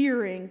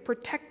 fearing,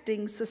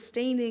 protecting,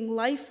 sustaining,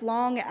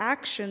 lifelong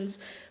actions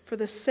for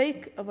the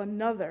sake of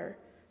another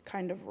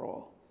kind of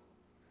role.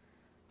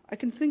 I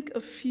can think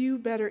of few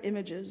better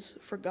images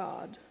for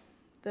God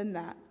than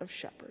that of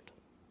shepherd.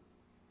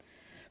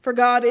 For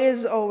God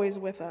is always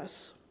with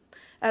us,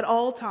 at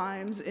all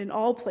times, in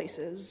all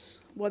places,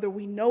 whether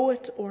we know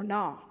it or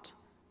not,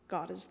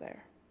 God is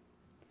there.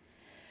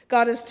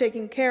 God is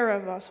taking care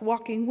of us,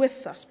 walking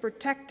with us,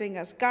 protecting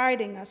us,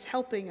 guiding us,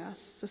 helping us,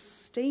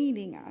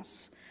 sustaining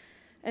us,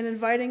 and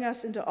inviting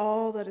us into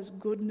all that is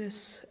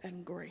goodness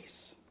and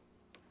grace.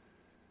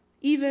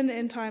 Even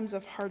in times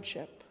of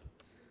hardship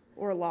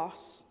or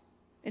loss,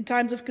 in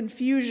times of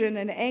confusion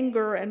and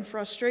anger and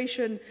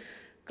frustration,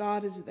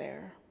 God is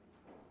there.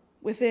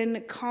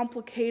 Within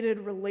complicated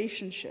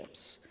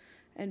relationships,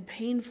 and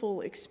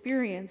painful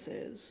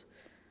experiences,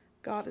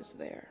 God is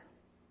there,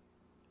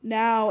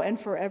 now and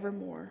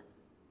forevermore,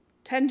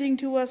 tending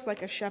to us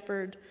like a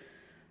shepherd,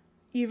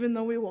 even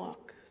though we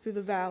walk through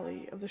the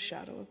valley of the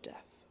shadow of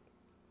death.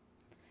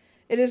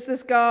 It is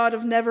this God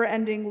of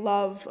never-ending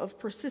love, of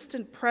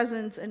persistent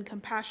presence and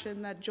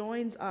compassion that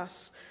joins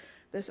us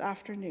this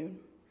afternoon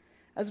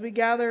as we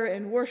gather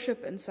in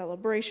worship and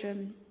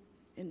celebration,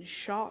 in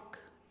shock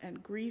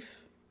and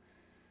grief,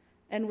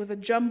 and with a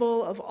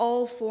jumble of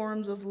all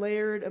forms of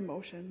layered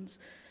emotions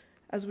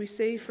as we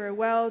say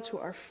farewell to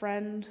our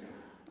friend,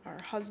 our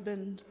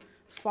husband,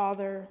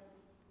 father,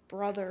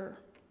 brother,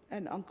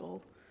 and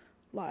uncle,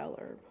 Lyle.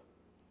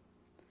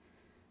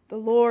 The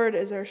Lord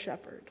is our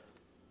shepherd,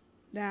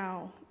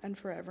 now and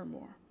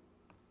forevermore.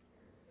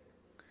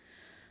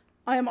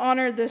 I am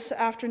honored this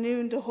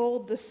afternoon to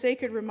hold the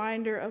sacred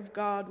reminder of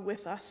God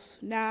with us,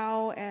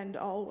 now and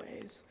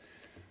always,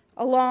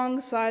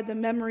 alongside the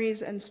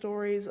memories and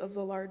stories of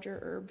the larger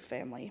Herb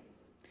family,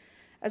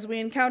 as we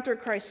encounter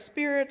Christ's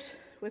Spirit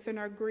within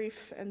our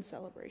grief and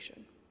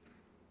celebration.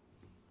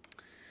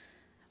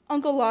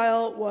 Uncle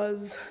Lyle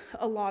was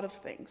a lot of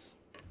things.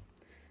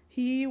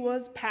 He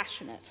was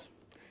passionate,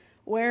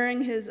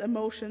 wearing his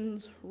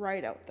emotions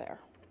right out there.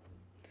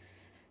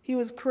 He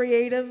was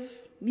creative,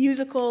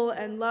 musical,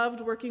 and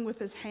loved working with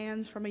his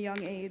hands from a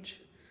young age.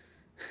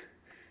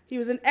 He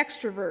was an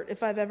extrovert,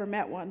 if I've ever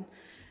met one.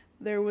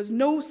 There was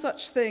no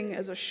such thing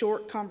as a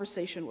short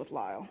conversation with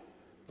Lyle.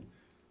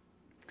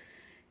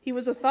 He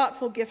was a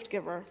thoughtful gift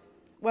giver,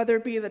 whether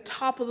it be the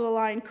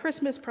top-of-the-line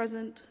Christmas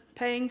present,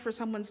 paying for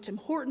someone's Tim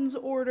Hortons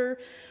order,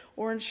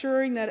 or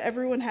ensuring that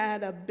everyone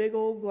had a big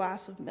old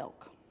glass of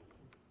milk.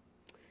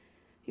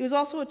 He was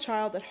also a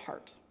child at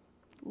heart,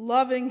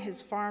 loving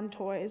his farm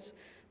toys,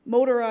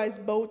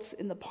 motorized boats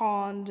in the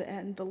pond,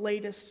 and the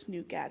latest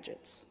new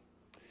gadgets.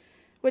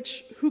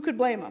 Which, who could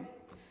blame him?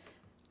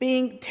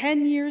 Being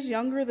 10 years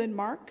younger than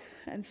Mark,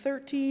 and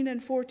 13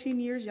 and 14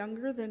 years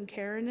younger than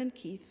Karen and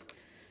Keith,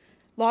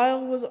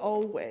 Lyle was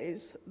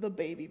always the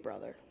baby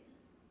brother,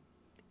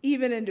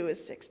 even into his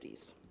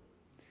 60s.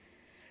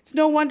 It's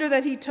no wonder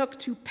that he took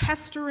to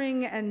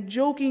pestering and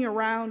joking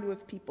around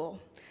with people,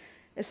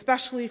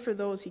 especially for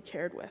those he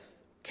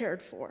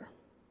cared for.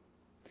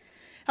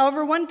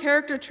 However, one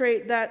character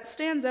trait that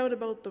stands out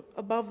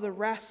above the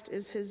rest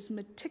is his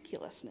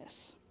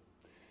meticulousness.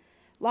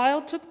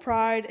 Lyle took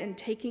pride in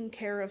taking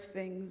care of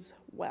things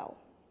well.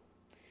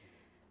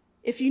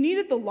 If you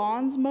needed the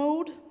lawns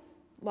mowed,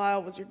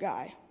 Lyle was your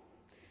guy.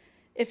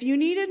 If you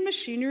needed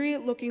machinery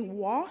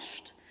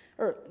washed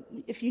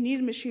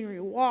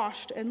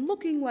and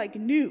looking like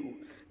new,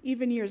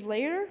 even years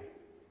later,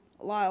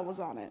 Lyle was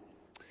on it.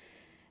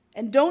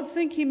 And don't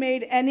think he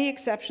made any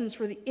exceptions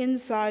for the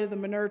inside of the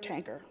manure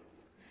tanker.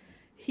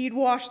 He'd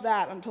wash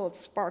that until it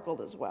sparkled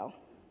as well.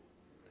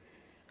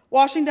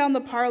 Washing down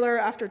the parlor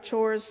after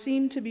chores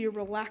seemed to be a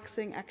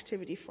relaxing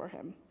activity for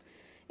him,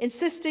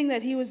 insisting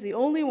that he was the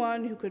only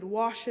one who could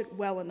wash it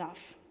well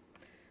enough.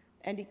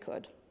 And he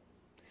could.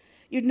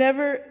 You'd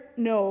never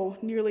know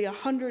nearly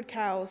 100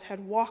 cows had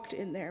walked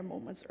in there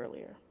moments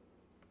earlier.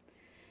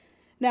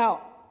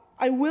 Now,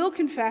 I will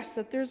confess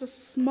that there's a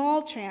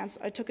small chance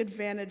I took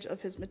advantage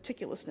of his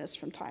meticulousness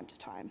from time to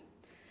time,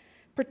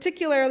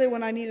 particularly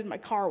when I needed my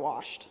car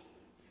washed.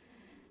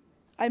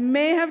 I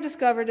may have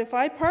discovered if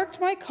I parked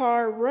my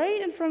car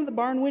right in front of the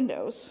barn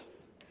windows,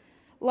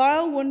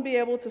 Lyle wouldn't be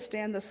able to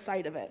stand the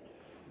sight of it.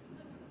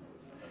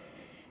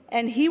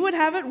 And he would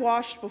have it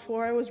washed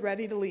before I was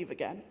ready to leave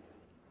again.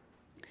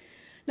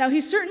 Now, he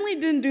certainly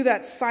didn't do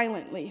that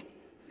silently,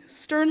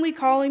 sternly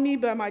calling me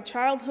by my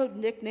childhood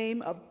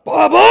nickname of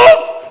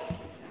Bubbles!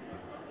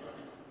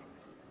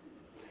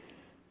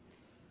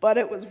 But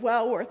it was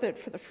well worth it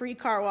for the free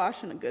car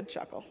wash and a good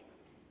chuckle.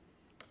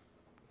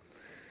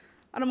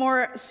 On a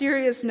more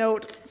serious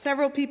note,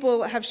 several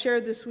people have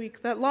shared this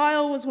week that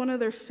Lyle was one of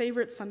their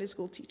favorite Sunday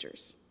school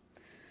teachers,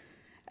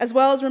 as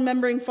well as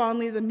remembering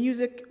fondly the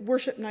music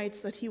worship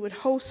nights that he would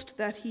host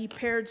that he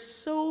paired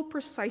so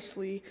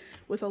precisely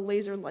with a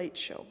laser light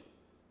show,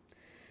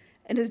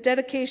 and his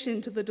dedication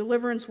to the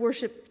deliverance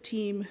worship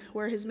team,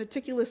 where his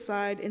meticulous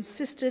side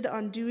insisted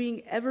on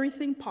doing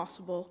everything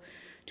possible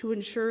to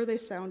ensure they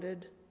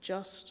sounded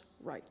just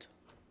right.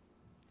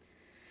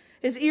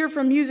 His ear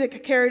for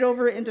music carried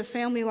over into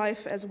family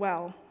life as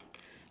well.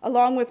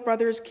 Along with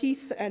brothers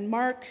Keith and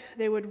Mark,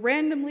 they would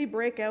randomly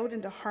break out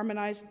into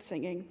harmonized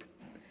singing.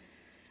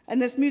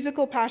 And this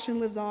musical passion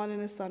lives on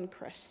in his son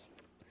Chris,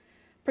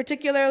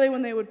 particularly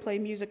when they would play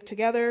music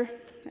together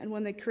and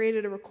when they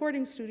created a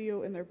recording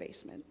studio in their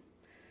basement.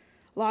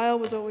 Lyle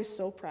was always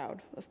so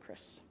proud of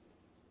Chris.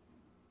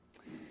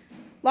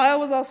 Lyle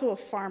was also a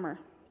farmer,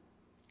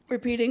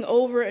 repeating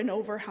over and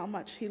over how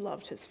much he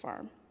loved his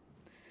farm.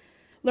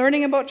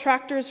 Learning about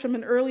tractors from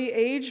an early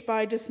age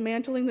by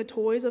dismantling the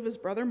toys of his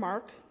brother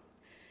Mark,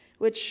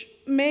 which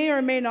may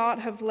or may not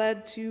have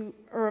led to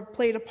or have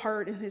played a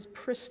part in his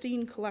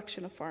pristine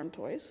collection of farm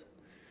toys.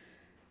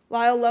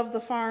 Lyle loved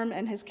the farm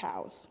and his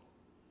cows,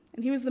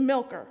 and he was the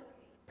milker,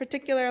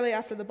 particularly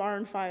after the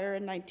barn fire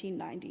in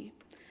 1990.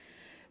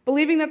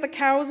 believing that the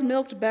cows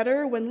milked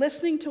better when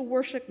listening to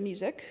worship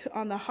music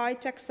on the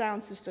high-tech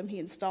sound system he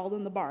installed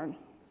in the barn.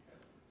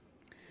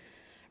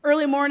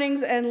 Early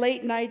mornings and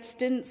late nights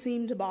didn't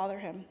seem to bother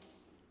him,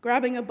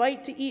 grabbing a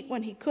bite to eat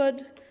when he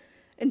could,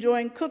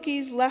 enjoying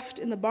cookies left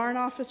in the barn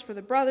office for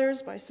the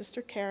brothers by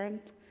Sister Karen,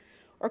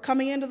 or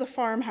coming into the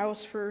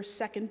farmhouse for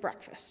second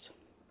breakfast.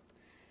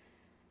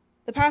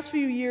 The past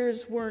few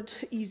years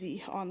weren't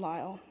easy on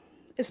Lyle,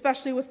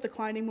 especially with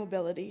declining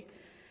mobility,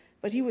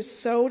 but he was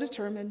so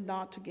determined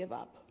not to give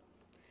up,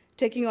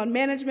 taking on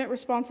management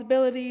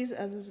responsibilities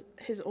as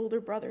his older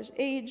brothers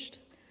aged.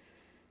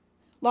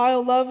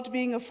 Lyle loved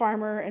being a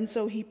farmer, and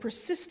so he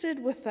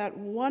persisted with that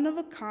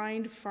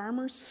one-of-a-kind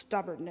farmer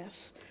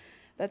stubbornness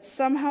that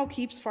somehow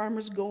keeps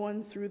farmers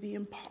going through the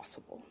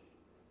impossible.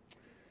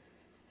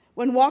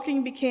 When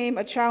walking became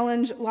a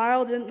challenge,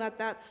 Lyle didn't let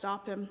that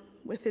stop him.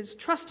 With his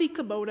trusty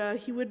Kubota,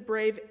 he would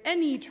brave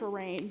any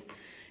terrain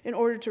in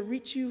order to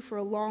reach you for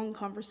a long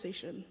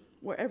conversation,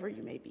 wherever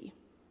you may be.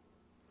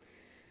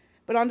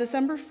 But on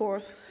December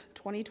 4th,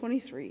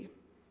 2023,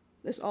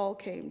 this all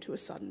came to a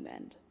sudden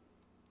end.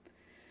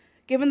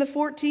 Given the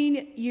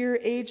 14-year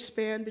age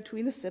span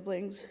between the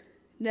siblings,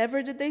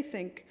 never did they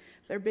think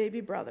their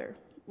baby brother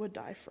would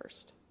die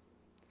first.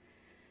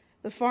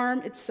 The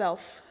farm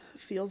itself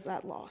feels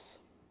that loss.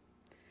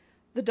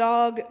 The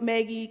dog,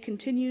 Maggie,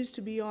 continues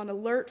to be on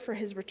alert for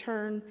his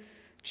return,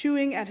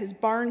 chewing at his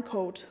barn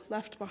coat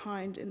left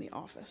behind in the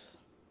office.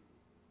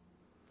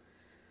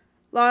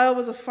 Lyle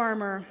was a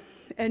farmer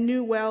and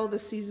knew well the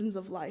seasons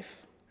of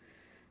life,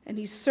 and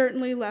he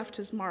certainly left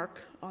his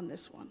mark on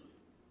this one.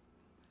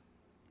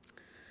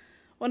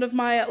 One of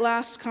my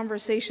last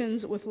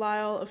conversations with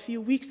Lyle a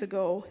few weeks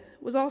ago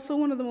was also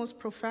one of the most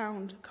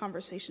profound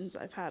conversations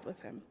I've had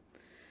with him.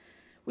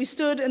 We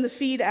stood in the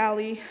feed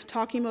alley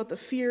talking about the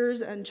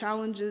fears and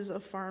challenges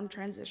of farm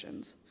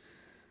transitions.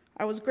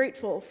 I was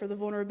grateful for the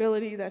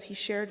vulnerability that he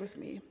shared with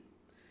me,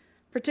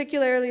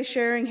 particularly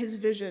sharing his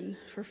vision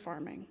for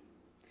farming,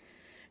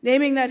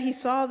 naming that he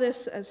saw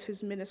this as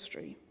his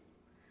ministry.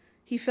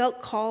 He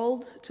felt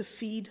called to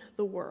feed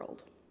the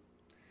world,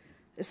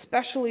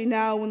 especially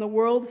now when the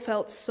world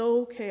felt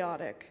so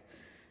chaotic.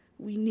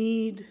 We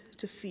need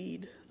to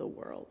feed the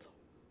world.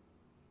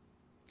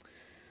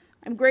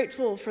 I'm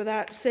grateful for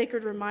that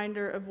sacred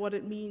reminder of what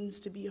it means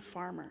to be a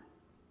farmer,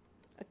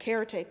 a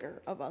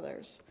caretaker of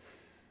others,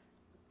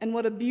 and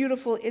what a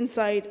beautiful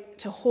insight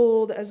to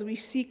hold as we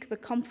seek the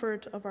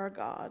comfort of our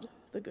God,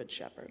 the Good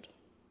Shepherd.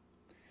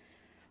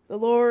 The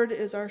Lord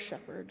is our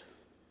shepherd,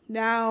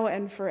 now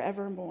and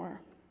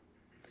forevermore.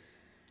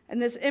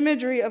 And this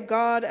imagery of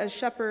God as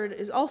shepherd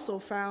is also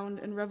found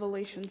in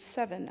Revelation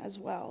 7 as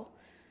well,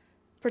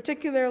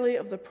 particularly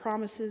of the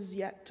promises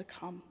yet to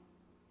come.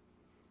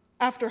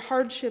 After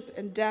hardship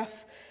and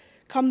death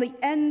come the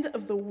end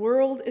of the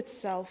world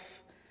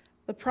itself,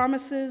 the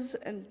promises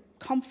and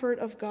comfort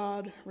of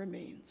God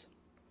remains.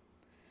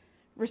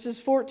 Verses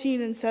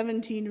 14 and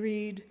 17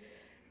 read,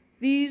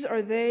 "These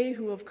are they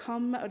who have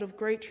come out of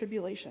great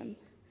tribulation.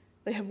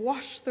 They have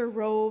washed their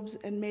robes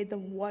and made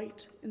them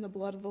white in the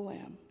blood of the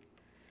Lamb.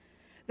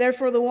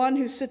 Therefore the one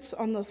who sits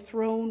on the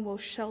throne will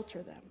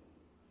shelter them.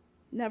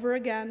 Never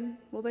again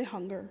will they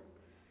hunger.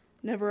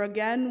 Never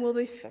again will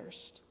they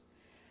thirst.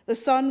 The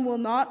sun will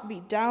not be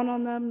down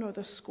on them, nor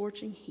the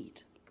scorching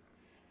heat.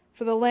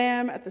 For the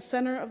Lamb at the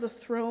center of the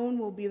throne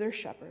will be their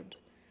shepherd,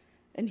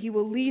 and he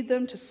will lead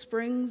them to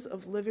springs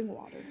of living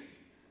water,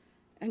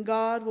 and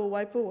God will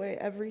wipe away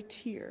every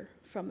tear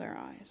from their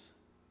eyes."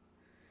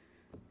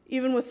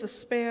 Even with the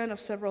span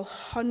of several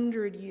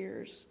hundred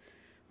years,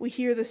 we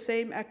hear the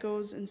same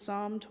echoes in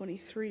Psalm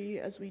 23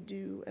 as we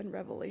do in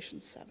Revelation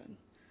 7,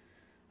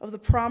 of the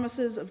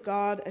promises of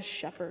God as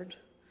shepherd,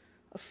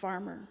 a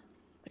farmer,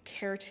 a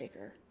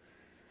caretaker,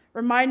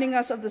 reminding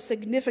us of the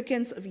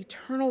significance of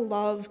eternal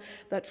love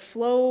that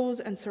flows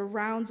and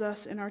surrounds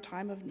us in our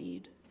time of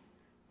need,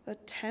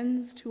 that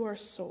tends to our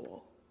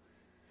soul,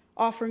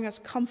 offering us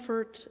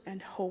comfort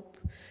and hope,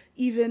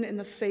 even in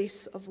the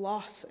face of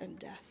loss and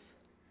death.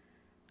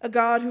 A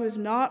God who is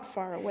not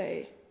far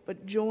away,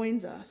 but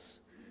joins us,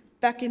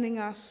 beckoning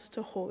us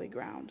to holy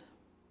ground.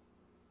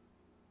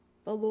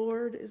 The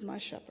Lord is my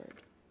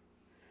shepherd.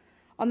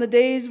 On the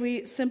days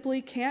we simply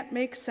can't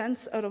make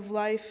sense out of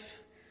life,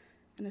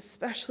 and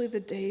especially the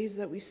days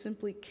that we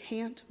simply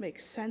can't make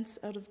sense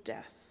out of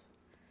death,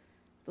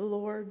 the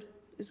Lord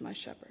is my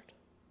shepherd.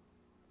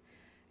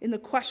 In the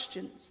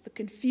questions, the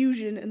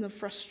confusion, and the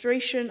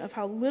frustration of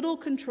how little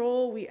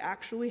control we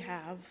actually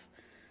have,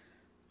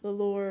 the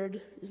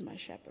Lord is my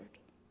shepherd.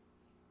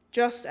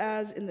 Just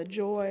as in the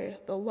joy,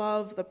 the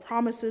love, the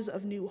promises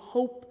of new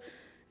hope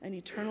and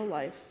eternal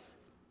life,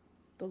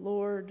 the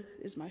Lord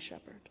is my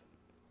shepherd.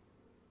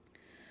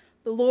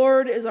 The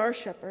Lord is our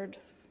shepherd.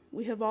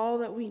 We have all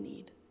that we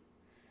need,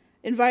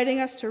 inviting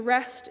us to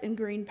rest in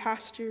green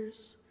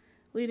pastures,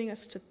 leading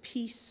us to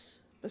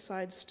peace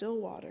beside still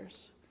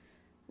waters,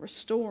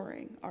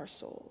 restoring our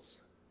souls.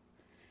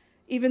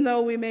 Even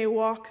though we may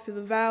walk through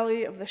the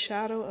valley of the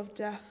shadow of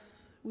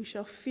death, we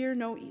shall fear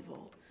no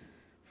evil,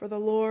 for the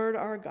Lord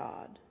our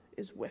God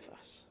is with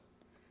us,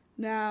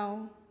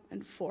 now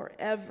and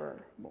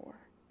forevermore.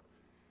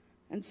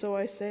 And so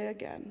I say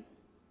again,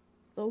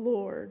 the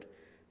Lord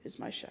is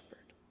my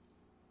shepherd.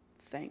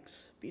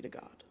 Thanks be to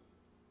God.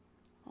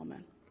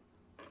 Amen.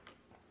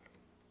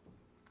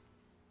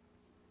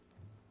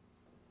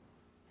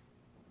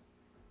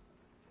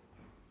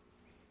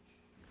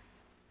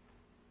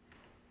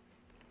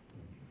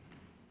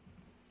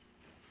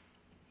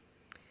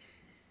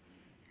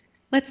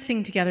 Let's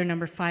sing together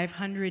number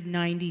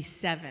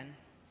 597,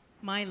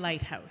 My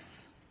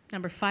Lighthouse,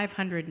 number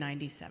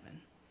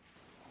 597.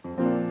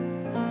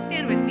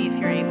 Stand with me if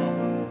you're able.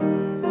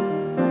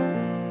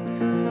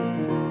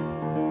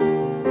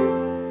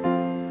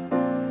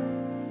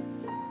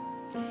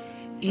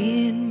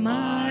 In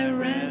my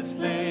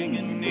wrestling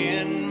and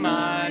in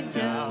my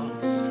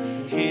doubts,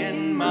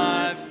 in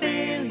my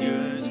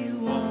failures, you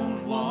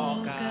won't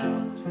walk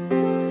out.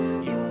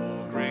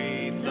 Your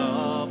great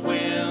love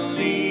will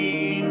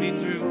lead me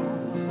through.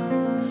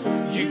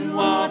 You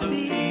are the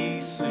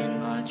peace in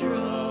my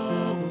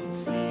troubled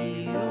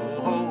sea.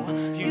 Oh,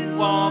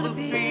 you are the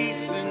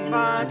peace in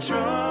my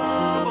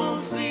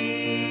troubled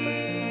sea.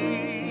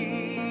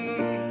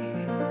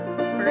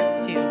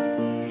 Verse 2.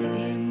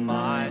 In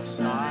my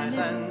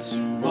silence,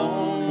 you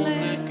won't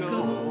let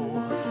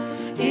go.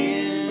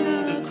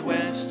 In the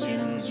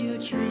questions, your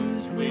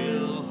truth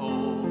will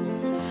hold.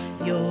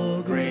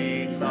 Your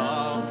great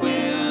love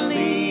will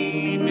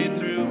lead me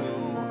through.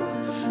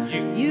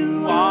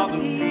 You are the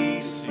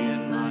peace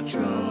in my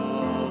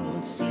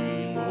troubled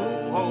sea.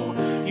 Oh,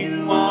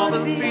 you are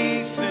the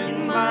peace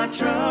in my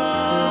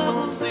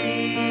troubled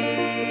sea.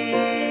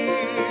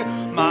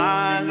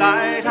 My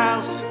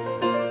lighthouse,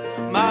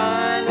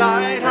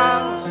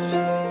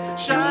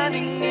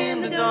 shining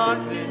in the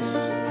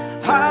darkness,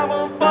 I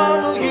will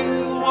follow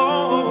you.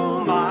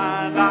 Oh,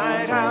 my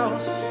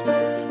lighthouse,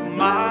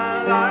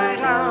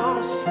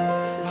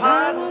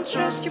 I will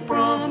trust your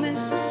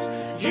promise.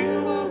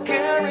 You will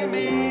carry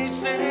me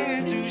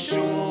safe to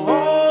shore,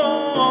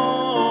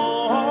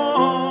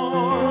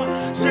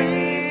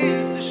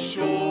 safe to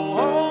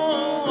shore,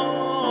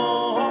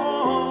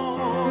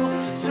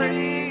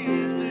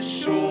 safe to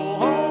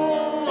shore,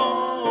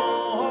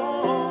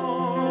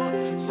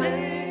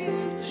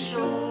 safe to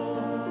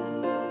shore.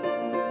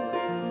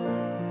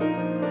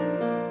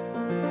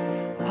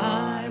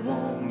 I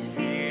won't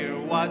fear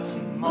what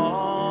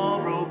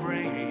tomorrow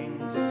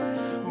brings.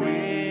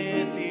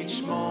 With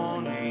each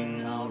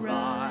morning I'll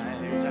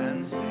rise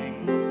and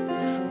sing.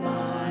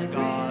 My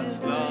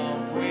God's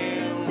love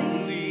will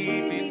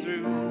lead me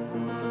through.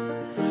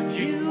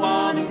 You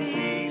are the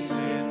peace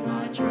in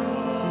my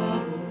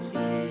troubled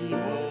sea.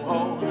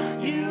 Oh,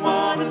 you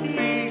are the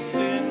peace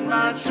in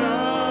my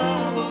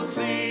troubled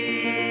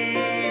sea.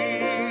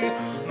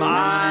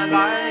 My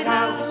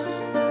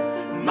lighthouse,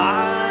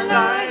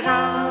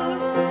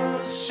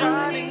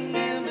 shining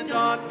in the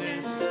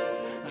darkness,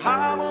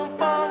 I will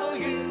follow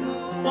you.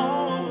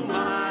 Oh,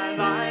 my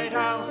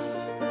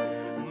lighthouse,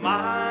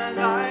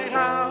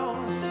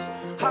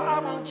 I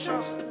will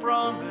trust the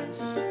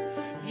promise.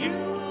 You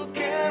will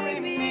carry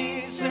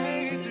me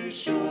safe to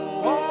shore,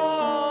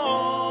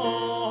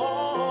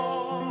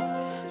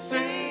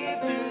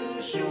 safe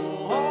to shore,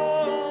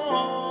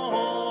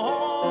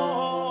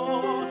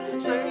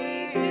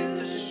 safe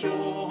to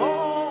shore,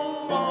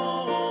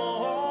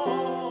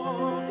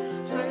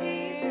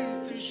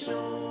 safe to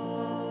shore.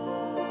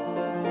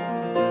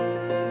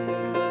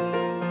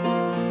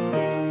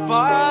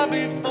 Far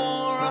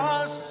before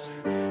us,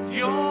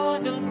 you're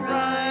the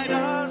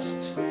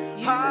brightest.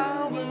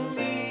 How will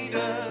lead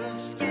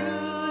us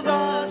through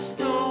the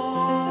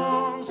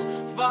storms.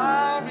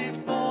 Far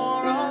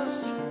before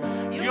us,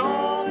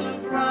 you're the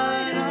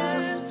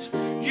brightest.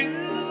 You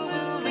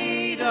will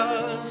lead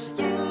us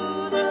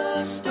through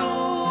the storm.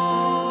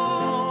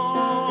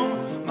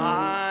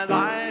 My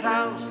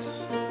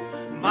lighthouse,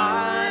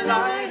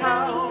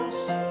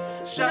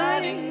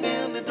 shining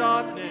in the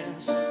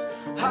darkness,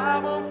 I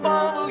will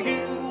follow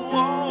you.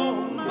 Oh,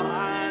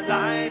 my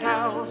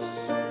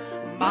lighthouse,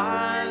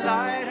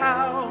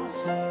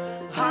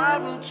 I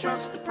will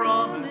trust the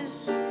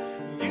promise.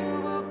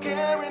 You will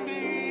carry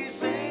me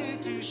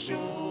safe to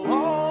shore,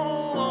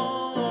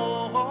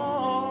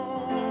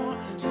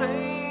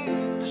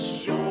 safe to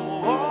shore,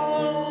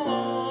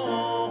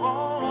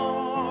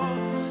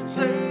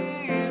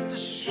 safe to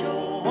shore,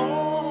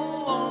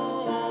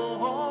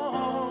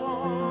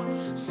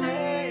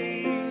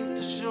 safe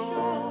to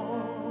shore.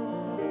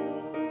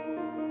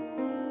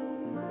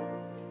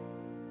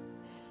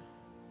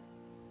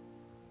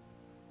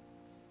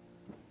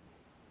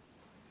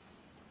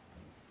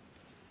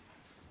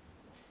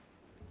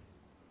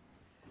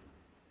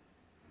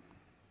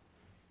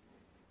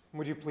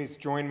 Would you please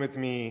join with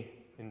me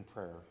in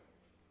prayer?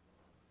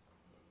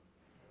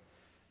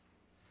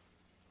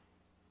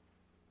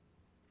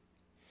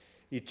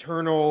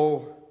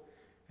 Eternal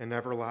and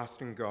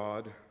everlasting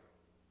God,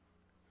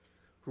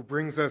 who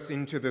brings us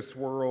into this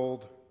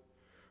world,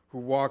 who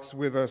walks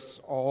with us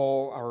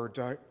all our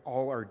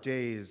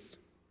days,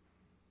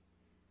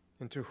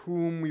 and to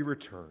whom we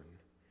return,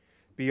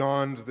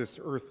 beyond this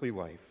earthly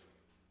life.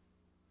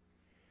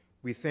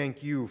 We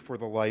thank you for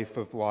the life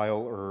of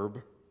Lyle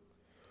Erb,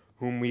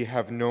 whom we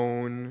have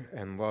known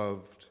and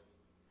loved,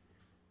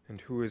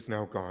 and who is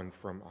now gone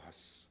from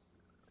us.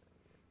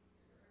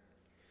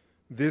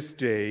 This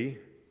day,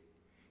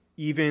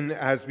 even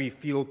as we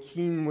feel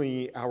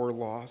keenly our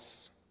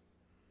loss,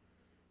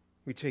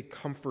 we take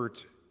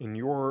comfort in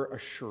your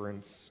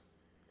assurance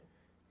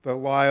that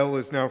Lyle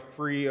is now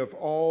free of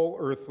all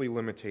earthly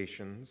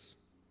limitations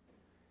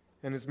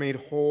and is made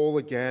whole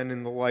again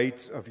in the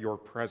light of your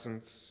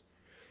presence,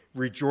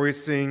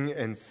 rejoicing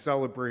and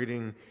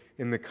celebrating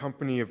in the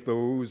company of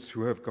those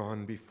who have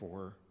gone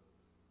before.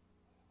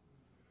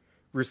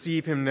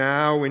 Receive him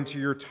now into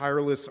your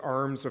tireless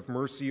arms of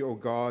mercy, O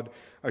God,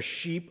 a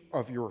sheep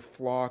of your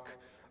flock,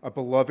 a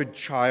beloved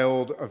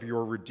child of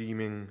your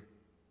redeeming.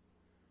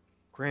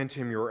 Grant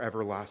him your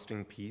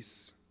everlasting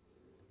peace.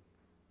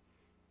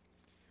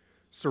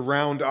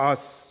 Surround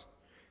us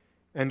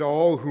and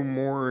all who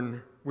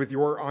mourn with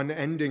your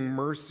unending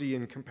mercy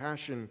and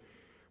compassion,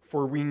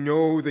 for we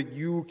know that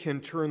you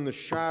can turn the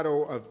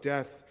shadow of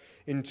death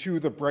into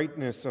the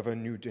brightness of a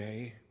new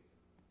day.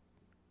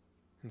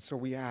 And so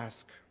we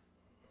ask,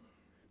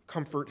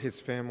 comfort his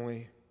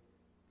family,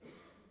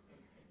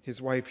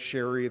 his wife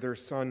Sherry, their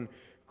son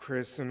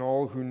Chris, and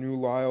all who knew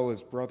Lyle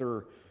as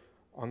brother,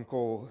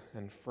 uncle,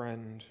 and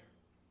friend.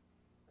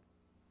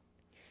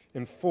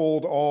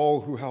 Enfold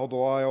all who held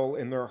Lyle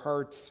in their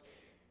hearts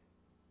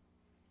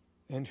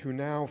and who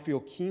now feel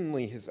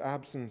keenly his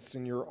absence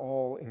in your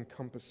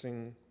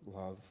all-encompassing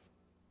love.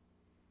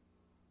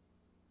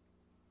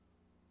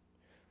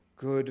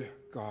 Good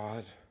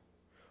God,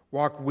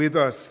 walk with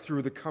us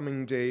through the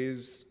coming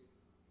days.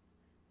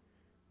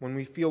 When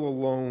we feel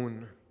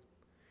alone,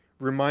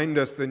 remind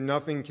us that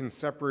nothing can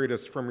separate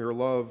us from your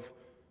love.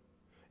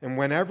 And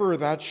whenever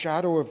that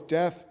shadow of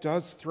death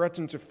does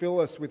threaten to fill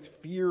us with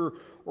fear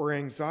or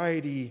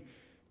anxiety,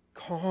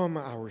 calm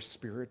our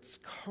spirits,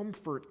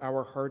 comfort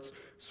our hearts,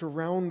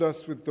 surround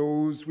us with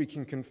those we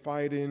can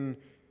confide in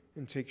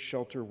and take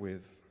shelter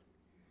with.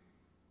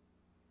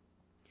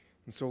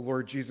 And so,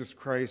 Lord Jesus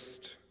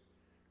Christ,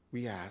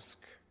 we ask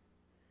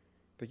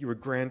that you would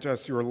grant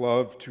us your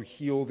love to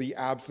heal the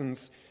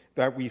absence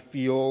that we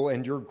feel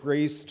and your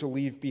grace to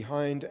leave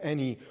behind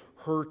any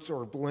hurt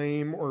or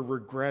blame or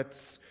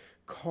regrets.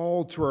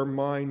 Call to our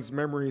minds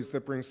memories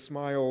that bring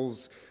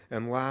smiles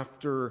and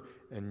laughter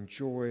and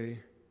joy.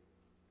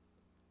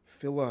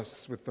 Fill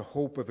us with the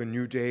hope of a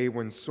new day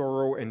when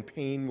sorrow and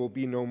pain will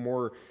be no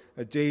more,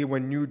 a day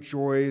when new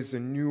joys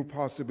and new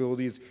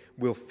possibilities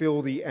will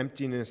fill the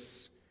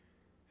emptiness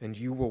and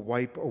you will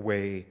wipe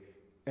away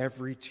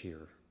every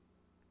tear.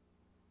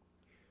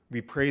 We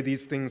pray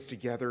these things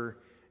together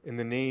in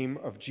the name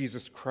of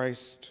Jesus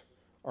Christ,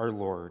 our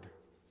Lord.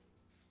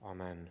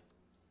 Amen.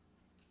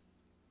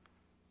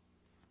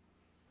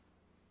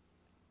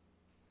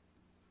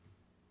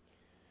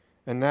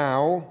 And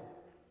now,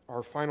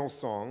 our final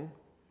song,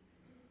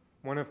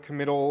 one of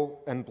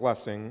committal and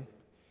blessing,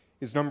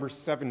 is number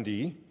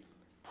 70,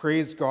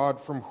 Praise God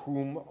from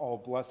whom all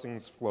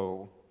blessings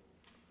flow.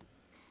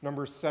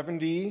 Number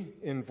 70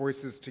 in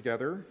Voices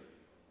Together.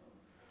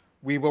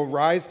 We will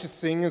rise to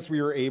sing as we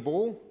are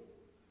able,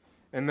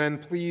 and then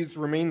please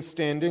remain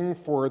standing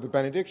for the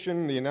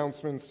benediction, the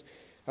announcements,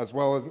 as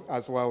well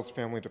as Lyle's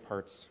family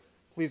departs.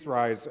 Please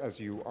rise as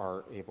you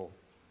are able.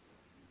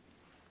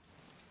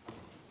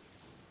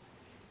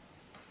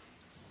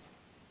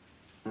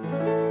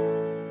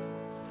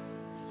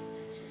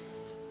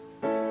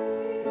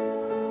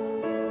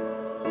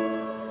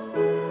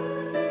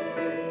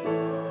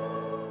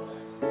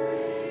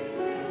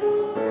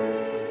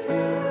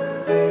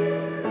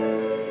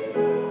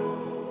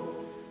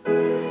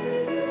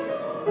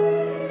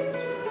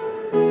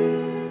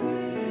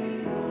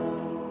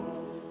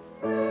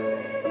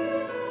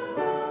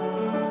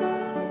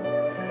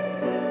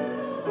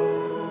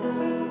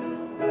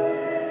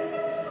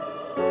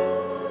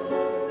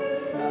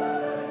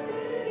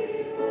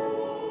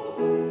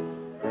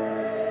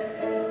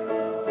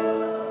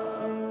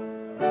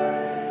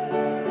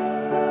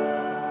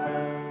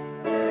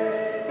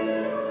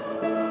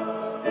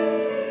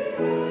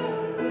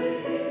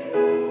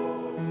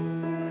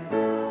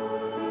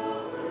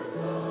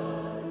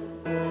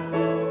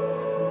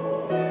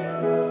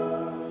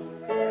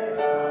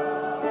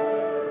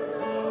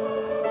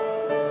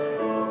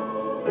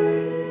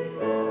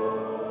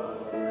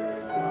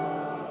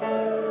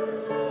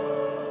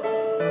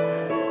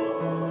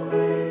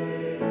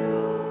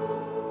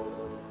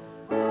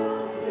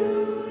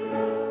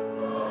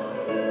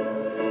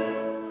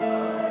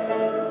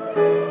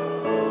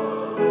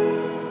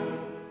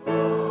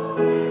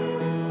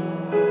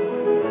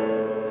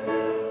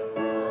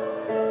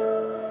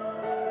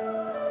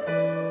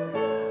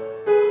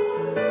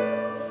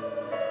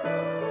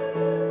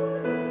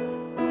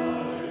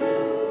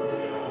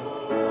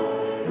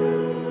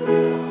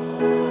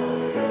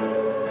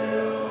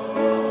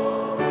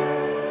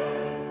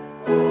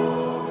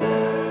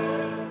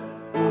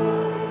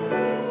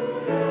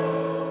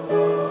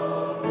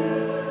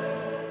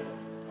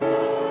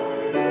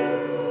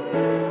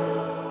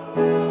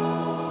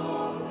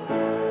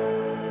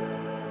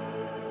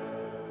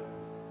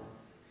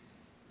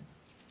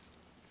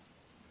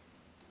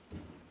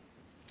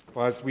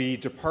 Well, as we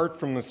depart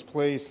from this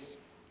place,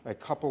 a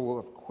couple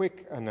of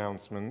quick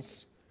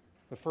announcements.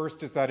 The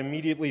first is that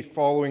immediately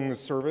following the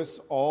service,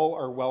 all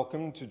are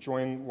welcome to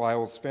join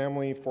Lyle's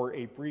family for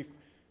a brief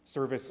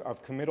service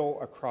of committal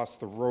across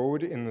the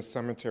road in the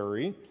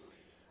cemetery.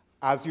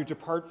 As you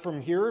depart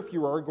from here, if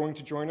you are going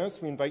to join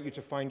us, we invite you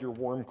to find your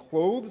warm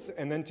clothes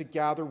and then to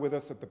gather with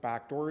us at the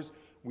back doors.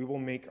 We will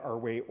make our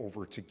way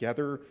over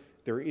together.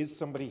 There is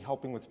somebody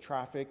helping with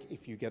traffic.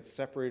 If you get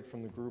separated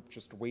from the group,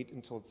 just wait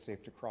until it's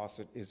safe to cross.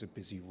 It is a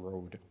busy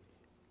road.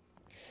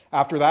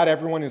 After that,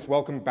 everyone is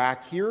welcome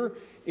back here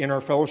in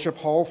our fellowship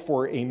hall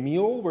for a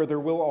meal where there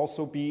will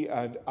also be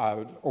an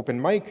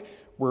open mic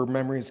where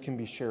memories can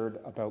be shared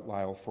about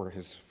Lyle for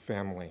his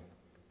family.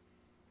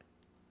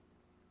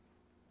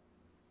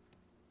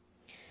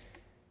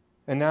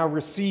 And now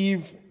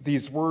receive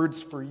these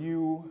words for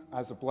you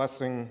as a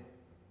blessing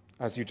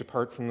as you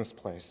depart from this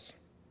place.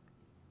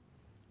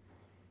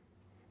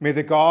 May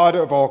the God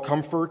of all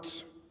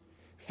comfort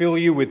fill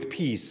you with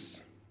peace,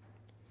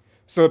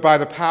 so that by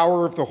the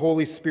power of the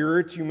Holy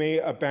Spirit you may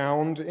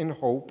abound in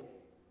hope.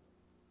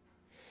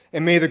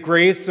 And may the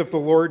grace of the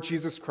Lord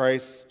Jesus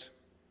Christ,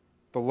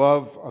 the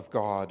love of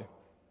God,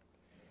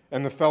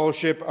 and the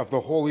fellowship of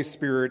the Holy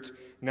Spirit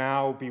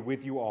now be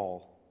with you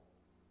all.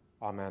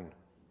 Amen.